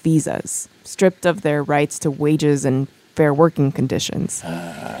questionable visas, stripped of their rights to wages and fair working conditions.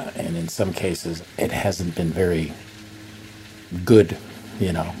 And in some cases, it hasn't been very good,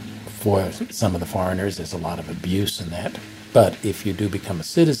 for some of the foreigners. There's a lot of abuse in that. But if you do become a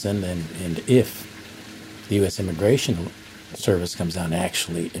citizen, and if the U.S. Immigration Service comes down and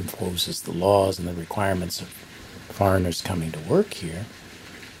actually imposes the laws and the requirements of foreigners coming to work here,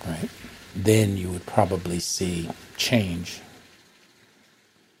 right, then you would probably see change.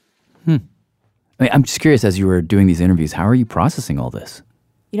 I'm just curious, as you were doing these interviews, how are you processing all this?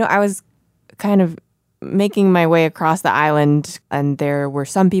 I was kind of making my way across the island, and there were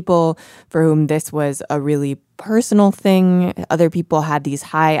some people for whom this was a really personal thing. Other people had these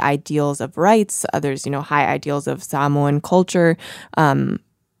high ideals of rights, others, high ideals of Samoan culture.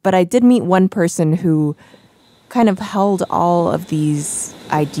 But I did meet one person who kind of held all of these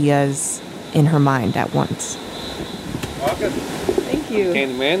ideas in her mind at once. Welcome. Thank you.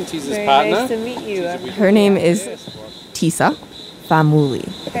 Candyman, Tisa's Very partner. Nice to meet you. Her name is Tisa Famuli.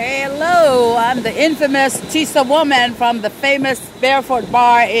 Hello, I'm the infamous Tisa woman from the famous Barefoot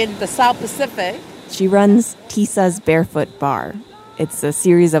Bar in the South Pacific. She runs Tisa's Barefoot Bar. It's a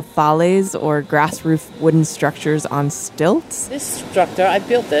series of fales, or grass roof wooden structures on stilts. This structure, I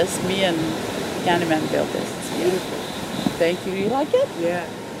built this. Me and Candyman built this. It's beautiful. Thank you. You like it? Yeah.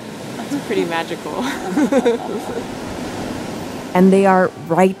 It's pretty magical. And they are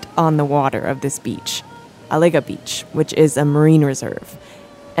right on the water of this beach, Alega Beach, which is a marine reserve.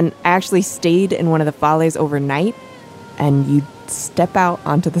 And I actually stayed in one of the fales overnight, and you'd step out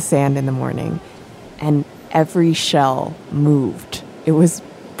onto the sand in the morning, and every shell moved. It was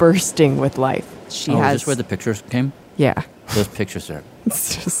bursting with life. Is this where the pictures came? Yeah. Those pictures are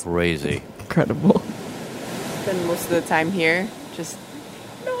it's just crazy. Incredible. Spend most of the time here, just...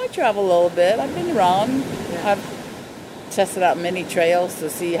 No, I travel a little bit. I've been around. Yeah. I've tested out many trails to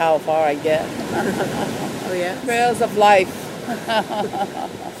see how far I get. Oh, yeah? Trails of life.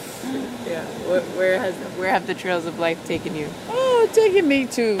 Yeah. Where have the trails of life taken you? Oh, taking me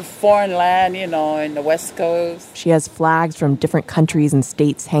to foreign land, in the West Coast. She has flags from different countries and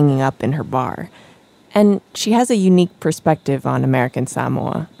states hanging up in her bar. And she has a unique perspective on American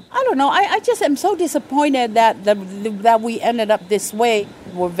Samoa. I don't know. I just am so disappointed that we ended up this way.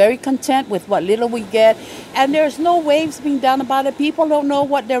 We're very content with what little we get. And there's no waves being done about it. People don't know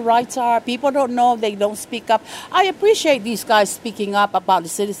what their rights are. People don't know. They don't speak up. I appreciate these guys speaking up about the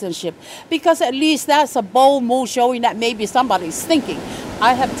citizenship, because at least that's a bold move showing that maybe somebody's thinking.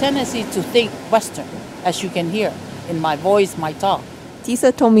 I have tendency to think Western, as you can hear in my voice, my talk.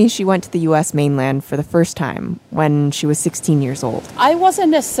 Tisa told me she went to the U.S. mainland for the first time when she was 16 years old. I wasn't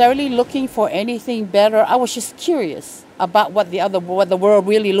necessarily looking for anything better. I was just curious about what the world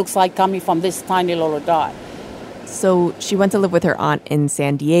really looks like coming from this tiny little dot. So she went to live with her aunt in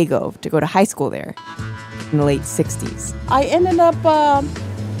San Diego to go to high school there in the late 60s. I ended up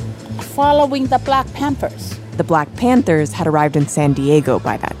following the Black Panthers. The Black Panthers had arrived in San Diego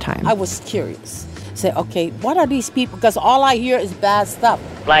by that time. I was curious. Say, okay, what are these people? Because all I hear is bad stuff.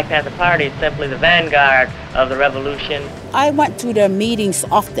 Black Panther Party is simply the vanguard of the revolution. I went to their meetings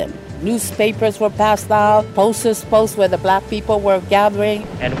often. Newspapers were passed out, posters where the black people were gathering.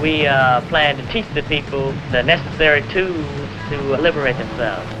 And we plan to teach the people the necessary tools to liberate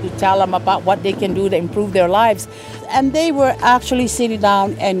themselves. To tell them about what they can do to improve their lives. And they were actually sitting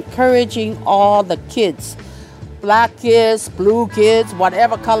down encouraging all the kids, black kids, blue kids,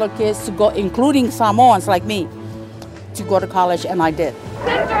 whatever color kids, to go, including Samoans like me, to go to college, and I did.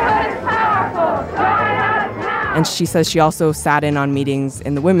 Sisterhood is powerful. Join us now. And she says she also sat in on meetings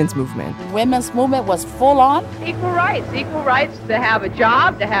in the women's movement. Women's movement was full on. Equal rights to have a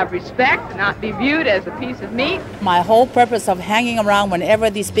job, to have respect, to not be viewed as a piece of meat. My whole purpose of hanging around whenever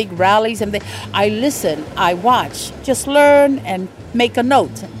these big rallies, and I listen, I watch, just learn and make a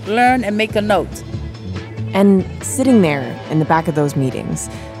note. Learn and make a note. And sitting there in the back of those meetings,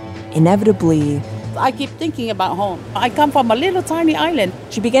 inevitably, I keep thinking about home. I come from a little tiny island.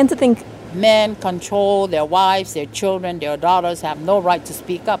 She began to think men control their wives, their children, their daughters, have no right to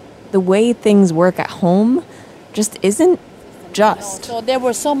speak up. The way things work at home just isn't just. So there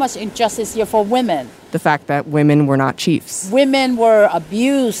was so much injustice here for women. The fact that women were not chiefs. Women were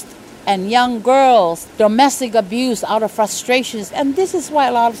abused, and young girls, domestic abuse out of frustrations. And this is why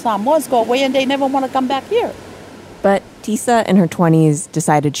a lot of Samoans go away and they never want to come back here. But Tisa, in her 20s,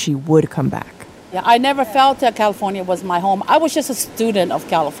 decided she would come back. Yeah, I never felt that California was my home. I was just a student of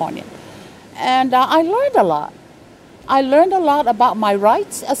California. And I learned a lot. I learned a lot about my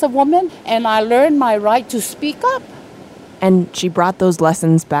rights as a woman, and I learned my right to speak up. And she brought those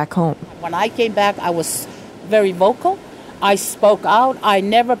lessons back home. When I came back, I was very vocal. I spoke out. I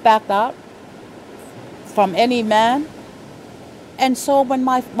never backed out from any man. And so when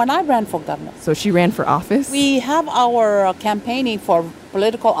I ran for governor. So she ran for office? We have our campaigning for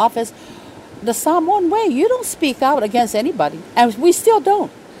political office the Samoan way. You don't speak out against anybody, and we still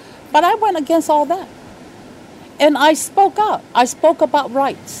don't. But I went against all that. And I spoke out. I spoke about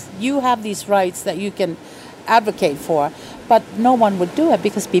rights. You have these rights that you can advocate for, but no one would do it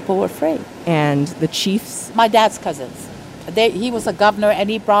because people were afraid. And the chiefs? My dad's cousins. He was a governor, and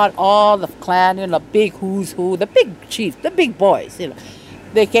he brought all the clan, the big who's who, the big chiefs, the big boys.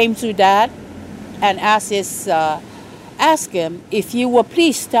 They came to Dad and asked him, if you will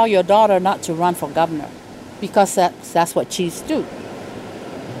please tell your daughter not to run for governor, because that's what chiefs do.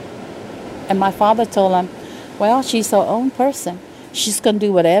 And my father told him, well, she's her own person. She's going to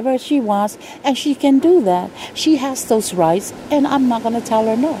do whatever she wants, and she can do that. She has those rights, and I'm not going to tell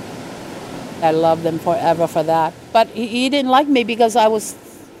her no. I loved him forever for that. But he didn't like me because I was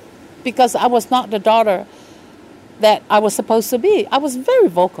not the daughter that I was supposed to be. I was very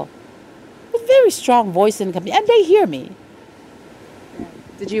vocal, with very strong voice and company, and they hear me.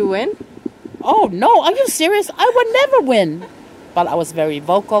 Did you win? Oh, no. Are you serious? I would never win. But I was very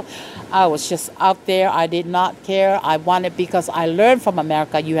vocal. I was just out there. I did not care. I wanted, because I learned from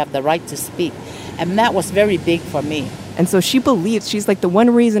America, you have the right to speak. And that was very big for me. And so she believes, she's like, the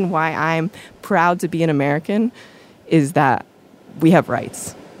one reason why I'm proud to be an American is that we have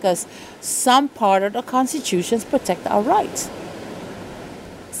rights. Because some part of the Constitution protect our rights.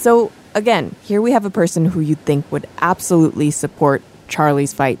 So again, here we have a person who you'd think would absolutely support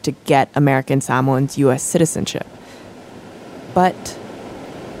Charlie's fight to get American Samoans U.S. citizenship. But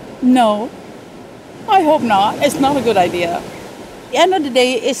no, I hope not. It's not a good idea. At the end of the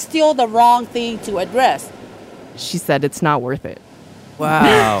day, it's still the wrong thing to address. She said it's not worth it.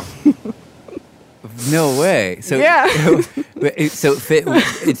 Wow. No way. So yeah. So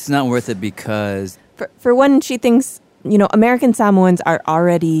it's not worth it because for one, she thinks, American Samoans are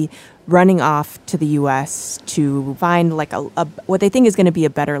already running off to the U.S. to find like a what they think is going to be a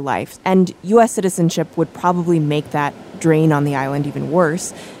better life. And U.S. citizenship would probably make that drain on the island even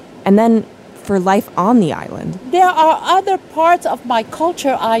worse. And then for life on the island. There are other parts of my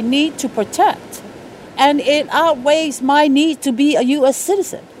culture I need to protect. And it outweighs my need to be a U.S.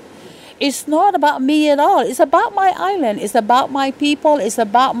 citizen. It's not about me at all. It's about my island. It's about my people. It's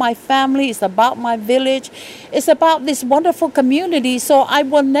about my family. It's about my village. It's about this wonderful community. So I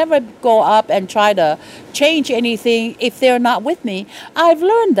will never go up and try to change anything if they're not with me. I've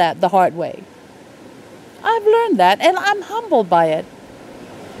learned that the hard way. I've learned that, and I'm humbled by it.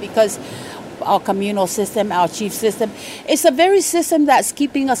 Because our communal system, our chief system, it's a very system that's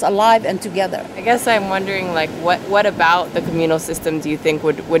keeping us alive and together. I guess I'm wondering, what about the communal system do you think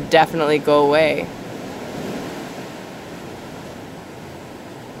would definitely go away?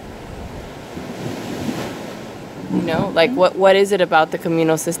 What is it about the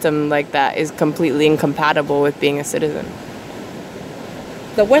communal system that is completely incompatible with being a citizen?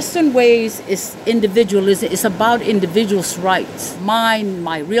 The Western ways is individualism. It's about individuals' rights. Mine,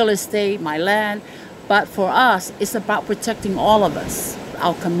 my real estate, my land. But for us, it's about protecting all of us,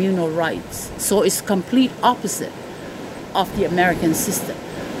 our communal rights. So it's complete opposite of the American system.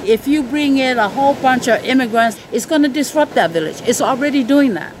 If you bring in a whole bunch of immigrants, it's going to disrupt that village. It's already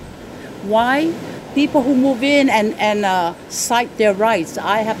doing that. Why? People who move in and cite their rights.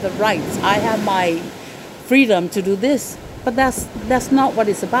 I have the rights. I have my freedom to do this. But that's not what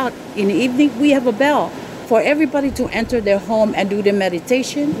it's about. In the evening, we have a bell for everybody to enter their home and do their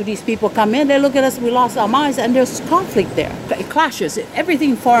meditation. These people come in, they look at us, we lost our minds, and there's conflict there. It clashes.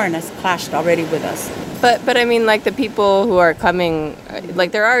 Everything foreign has clashed already with us. But I mean, like the people who are coming,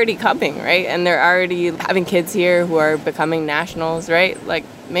 like they're already coming, right? And they're already having kids here who are becoming nationals, right? Like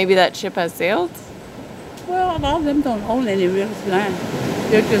maybe that ship has sailed? Well, a lot of them don't own any real land.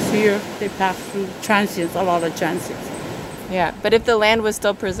 They're just here. They pass through transients, a lot of transients. Yeah, but if the land was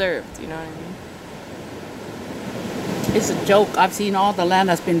still preserved, you know what I mean? It's a joke. I've seen all the land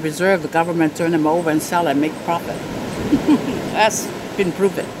that's been preserved. The government turn them over and sell and make profit. That's been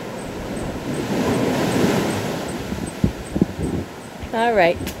proven. All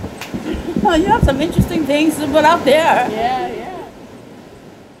right. Well, you have some interesting things to put out there. Yeah.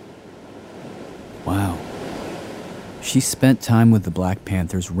 Wow. She spent time with the Black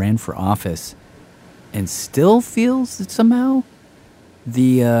Panthers, ran for office, and still feels that somehow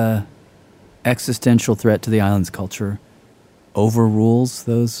the existential threat to the island's culture overrules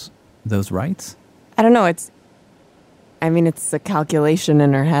those rights? I don't know. It's a calculation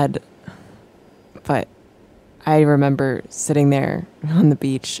in her head. But I remember sitting there on the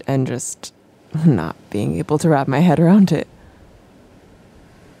beach and just not being able to wrap my head around it.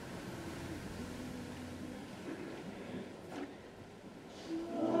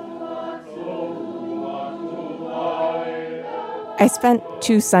 I spent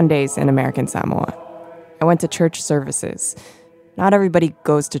 2 Sundays in American Samoa. I went to church services. Not everybody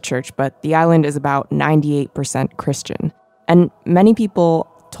goes to church, but the island is about 98% Christian. And many people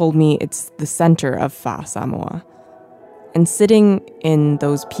told me it's the center of Fa Samoa. And sitting in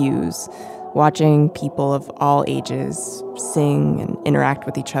those pews, watching people of all ages sing and interact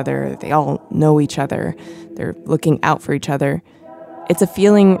with each other, they all know each other, they're looking out for each other, it's a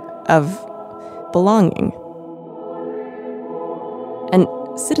feeling of belonging. And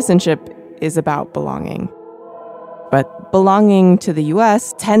citizenship is about belonging. But belonging to the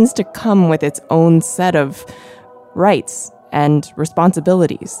U.S. tends to come with its own set of rights and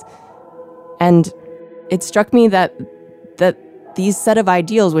responsibilities. And it struck me that these set of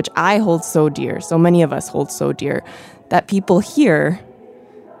ideals, which I hold so dear, so many of us hold so dear, that people here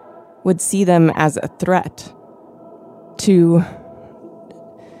would see them as a threat to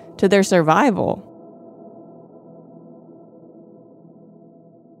their survival.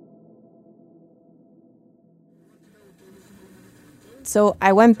 So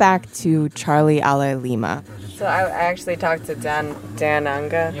I went back to Charlie Ale Lima. So I actually talked to Dan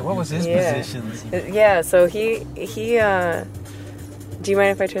Anga. Yeah, what was his position? Yeah, so he do you mind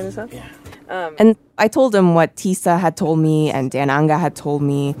if I turn this off? Yeah. And I told him what Tisa had told me and Dan Anga had told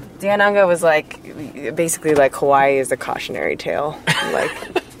me. Dan Anga was basically like Hawaii is a cautionary tale. Like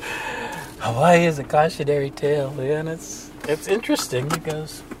Hawaii is a cautionary tale, yeah, and it's interesting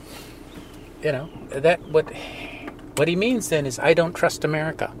because, you know, that what he means then is I don't trust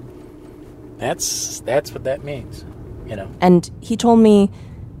America. That's what that means, you know. And he told me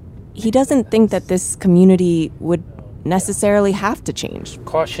he doesn't think that this community would necessarily have to change.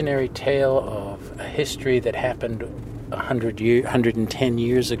 Cautionary tale of a history that happened 110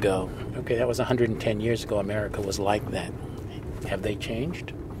 years ago. Okay, that was 110 years ago. America was like that. Have they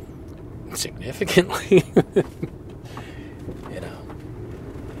changed? Significantly. You know,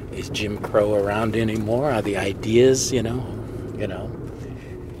 is Jim Crow around anymore? Are the ideas, you know?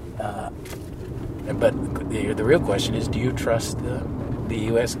 But the real question is, do you trust the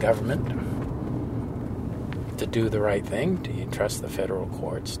U.S. government to do the right thing? Do you trust the federal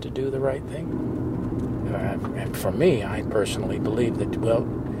courts to do the right thing? And for me, I personally believe that, well,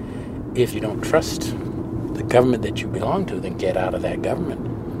 if you don't trust the government that you belong to, then get out of that government.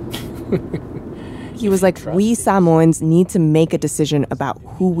 He was like, we Samoans need to make a decision about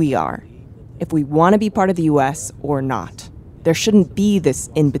who we are, if we want to be part of the U.S. or not. There shouldn't be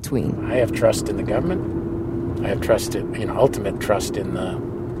this in-between. I have trust in the government. I have trust in, ultimate trust in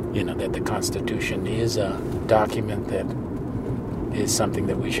that the Constitution is a document that is something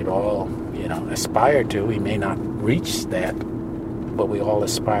that we should all, aspire to. We may not reach that, but we all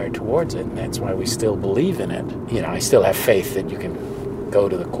aspire towards it, and that's why we still believe in it. I still have faith that you can go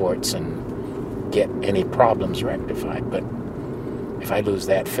to the courts and get any problems rectified, but if I lose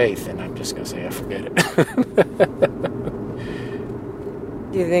that faith, then I'm just going to say, I forget it.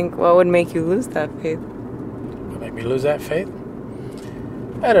 Do you think, what would make you lose that faith? What would make me lose that faith?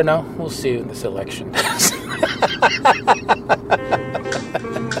 I don't know. We'll see in this election. We'll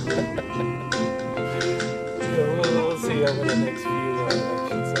see over the next few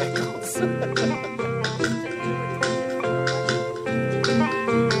election cycles.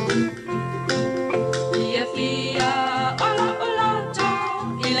 Ia fia ola ola ta,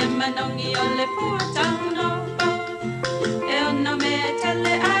 ile manongi ole puatang no.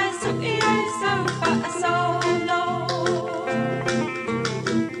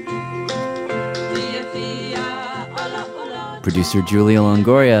 producer Julia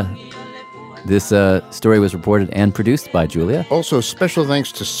Longoria. This story was reported and produced by Julia. Also, special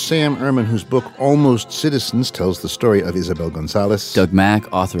thanks to Sam Ehrman, whose book Almost Citizens tells the story of Isabel Gonzalez. Doug Mack,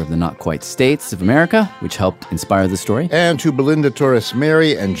 author of The Not Quite States of America, which helped inspire the story. And to Belinda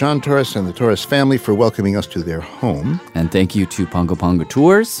Torres-Mary and John Torres and the Torres family for welcoming us to their home. And thank you to Pongo Pongo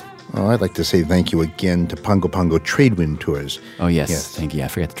Tours. Oh, I'd like to say thank you again to Pongo Pongo Tradewind Tours. Oh, yes. Thank you. I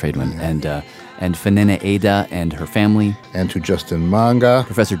forgot the Tradewind. Yeah. And Fanina Ada and her family. And to Justin Manga.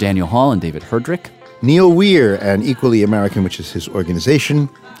 Professor Daniel Hall and David Herdrick. Neil Weir and Equally American, which is his organization.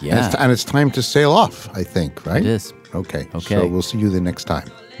 Yeah. And it's time to sail off, I think, right? It is. Okay. So we'll see you the next time.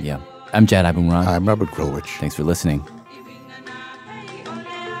 Yeah. I'm Jad Abumrad. I'm Robert Krulwich. Thanks for listening.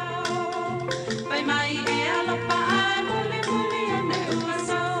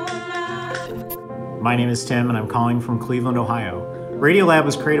 My name is Tim, and I'm calling from Cleveland, Ohio. Radiolab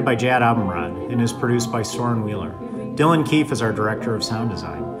was created by Jad Abumrad and is produced by Soren Wheeler. Dylan Keefe is our director of sound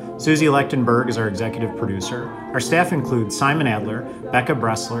design. Susie Lechtenberg is our executive producer. Our staff includes Simon Adler, Becca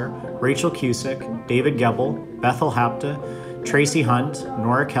Bressler, Rachel Cusick, David Gebel, Bethel Hapta, Tracy Hunt,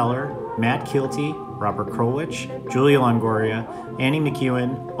 Nora Keller, Matt Kielty, Robert Krulwich, Julia Longoria, Annie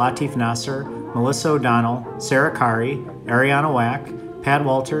McEwen, Latif Nasser, Melissa O'Donnell, Sarah Kari, Ariana Wack, Pat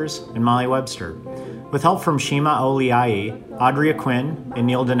Walters, and Molly Webster. With help from Shima Oliai, Audrey Quinn, and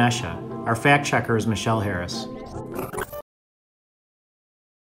Neil Dinesha. Our fact checker is Michelle Harris.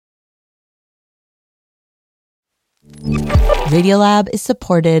 Radiolab is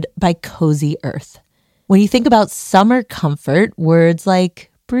supported by Cozy Earth. When you think about summer comfort, words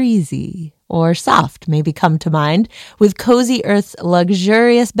like breezy or soft maybe come to mind. With Cozy Earth's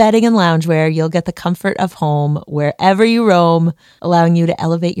luxurious bedding and loungewear, you'll get the comfort of home wherever you roam, allowing you to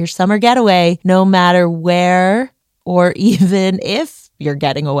elevate your summer getaway no matter where or even if you're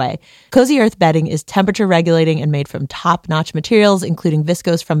getting away. Cozy Earth bedding is temperature regulating and made from top-notch materials, including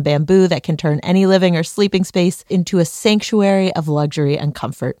viscose from bamboo that can turn any living or sleeping space into a sanctuary of luxury and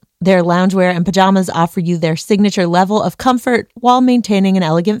comfort. Their loungewear and pajamas offer you their signature level of comfort while maintaining an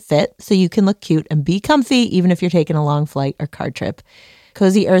elegant fit, so you can look cute and be comfy even if you're taking a long flight or car trip.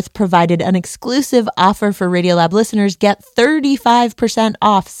 Cozy Earth provided an exclusive offer for Radiolab listeners. Get 35%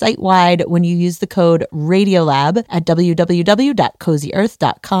 off site-wide when you use the code RADIOLAB at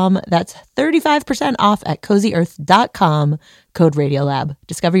www.cozyearth.com. That's 35% off at cozyearth.com, code RADIOLAB.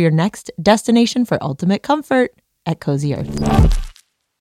 Discover your next destination for ultimate comfort at Cozy Earth.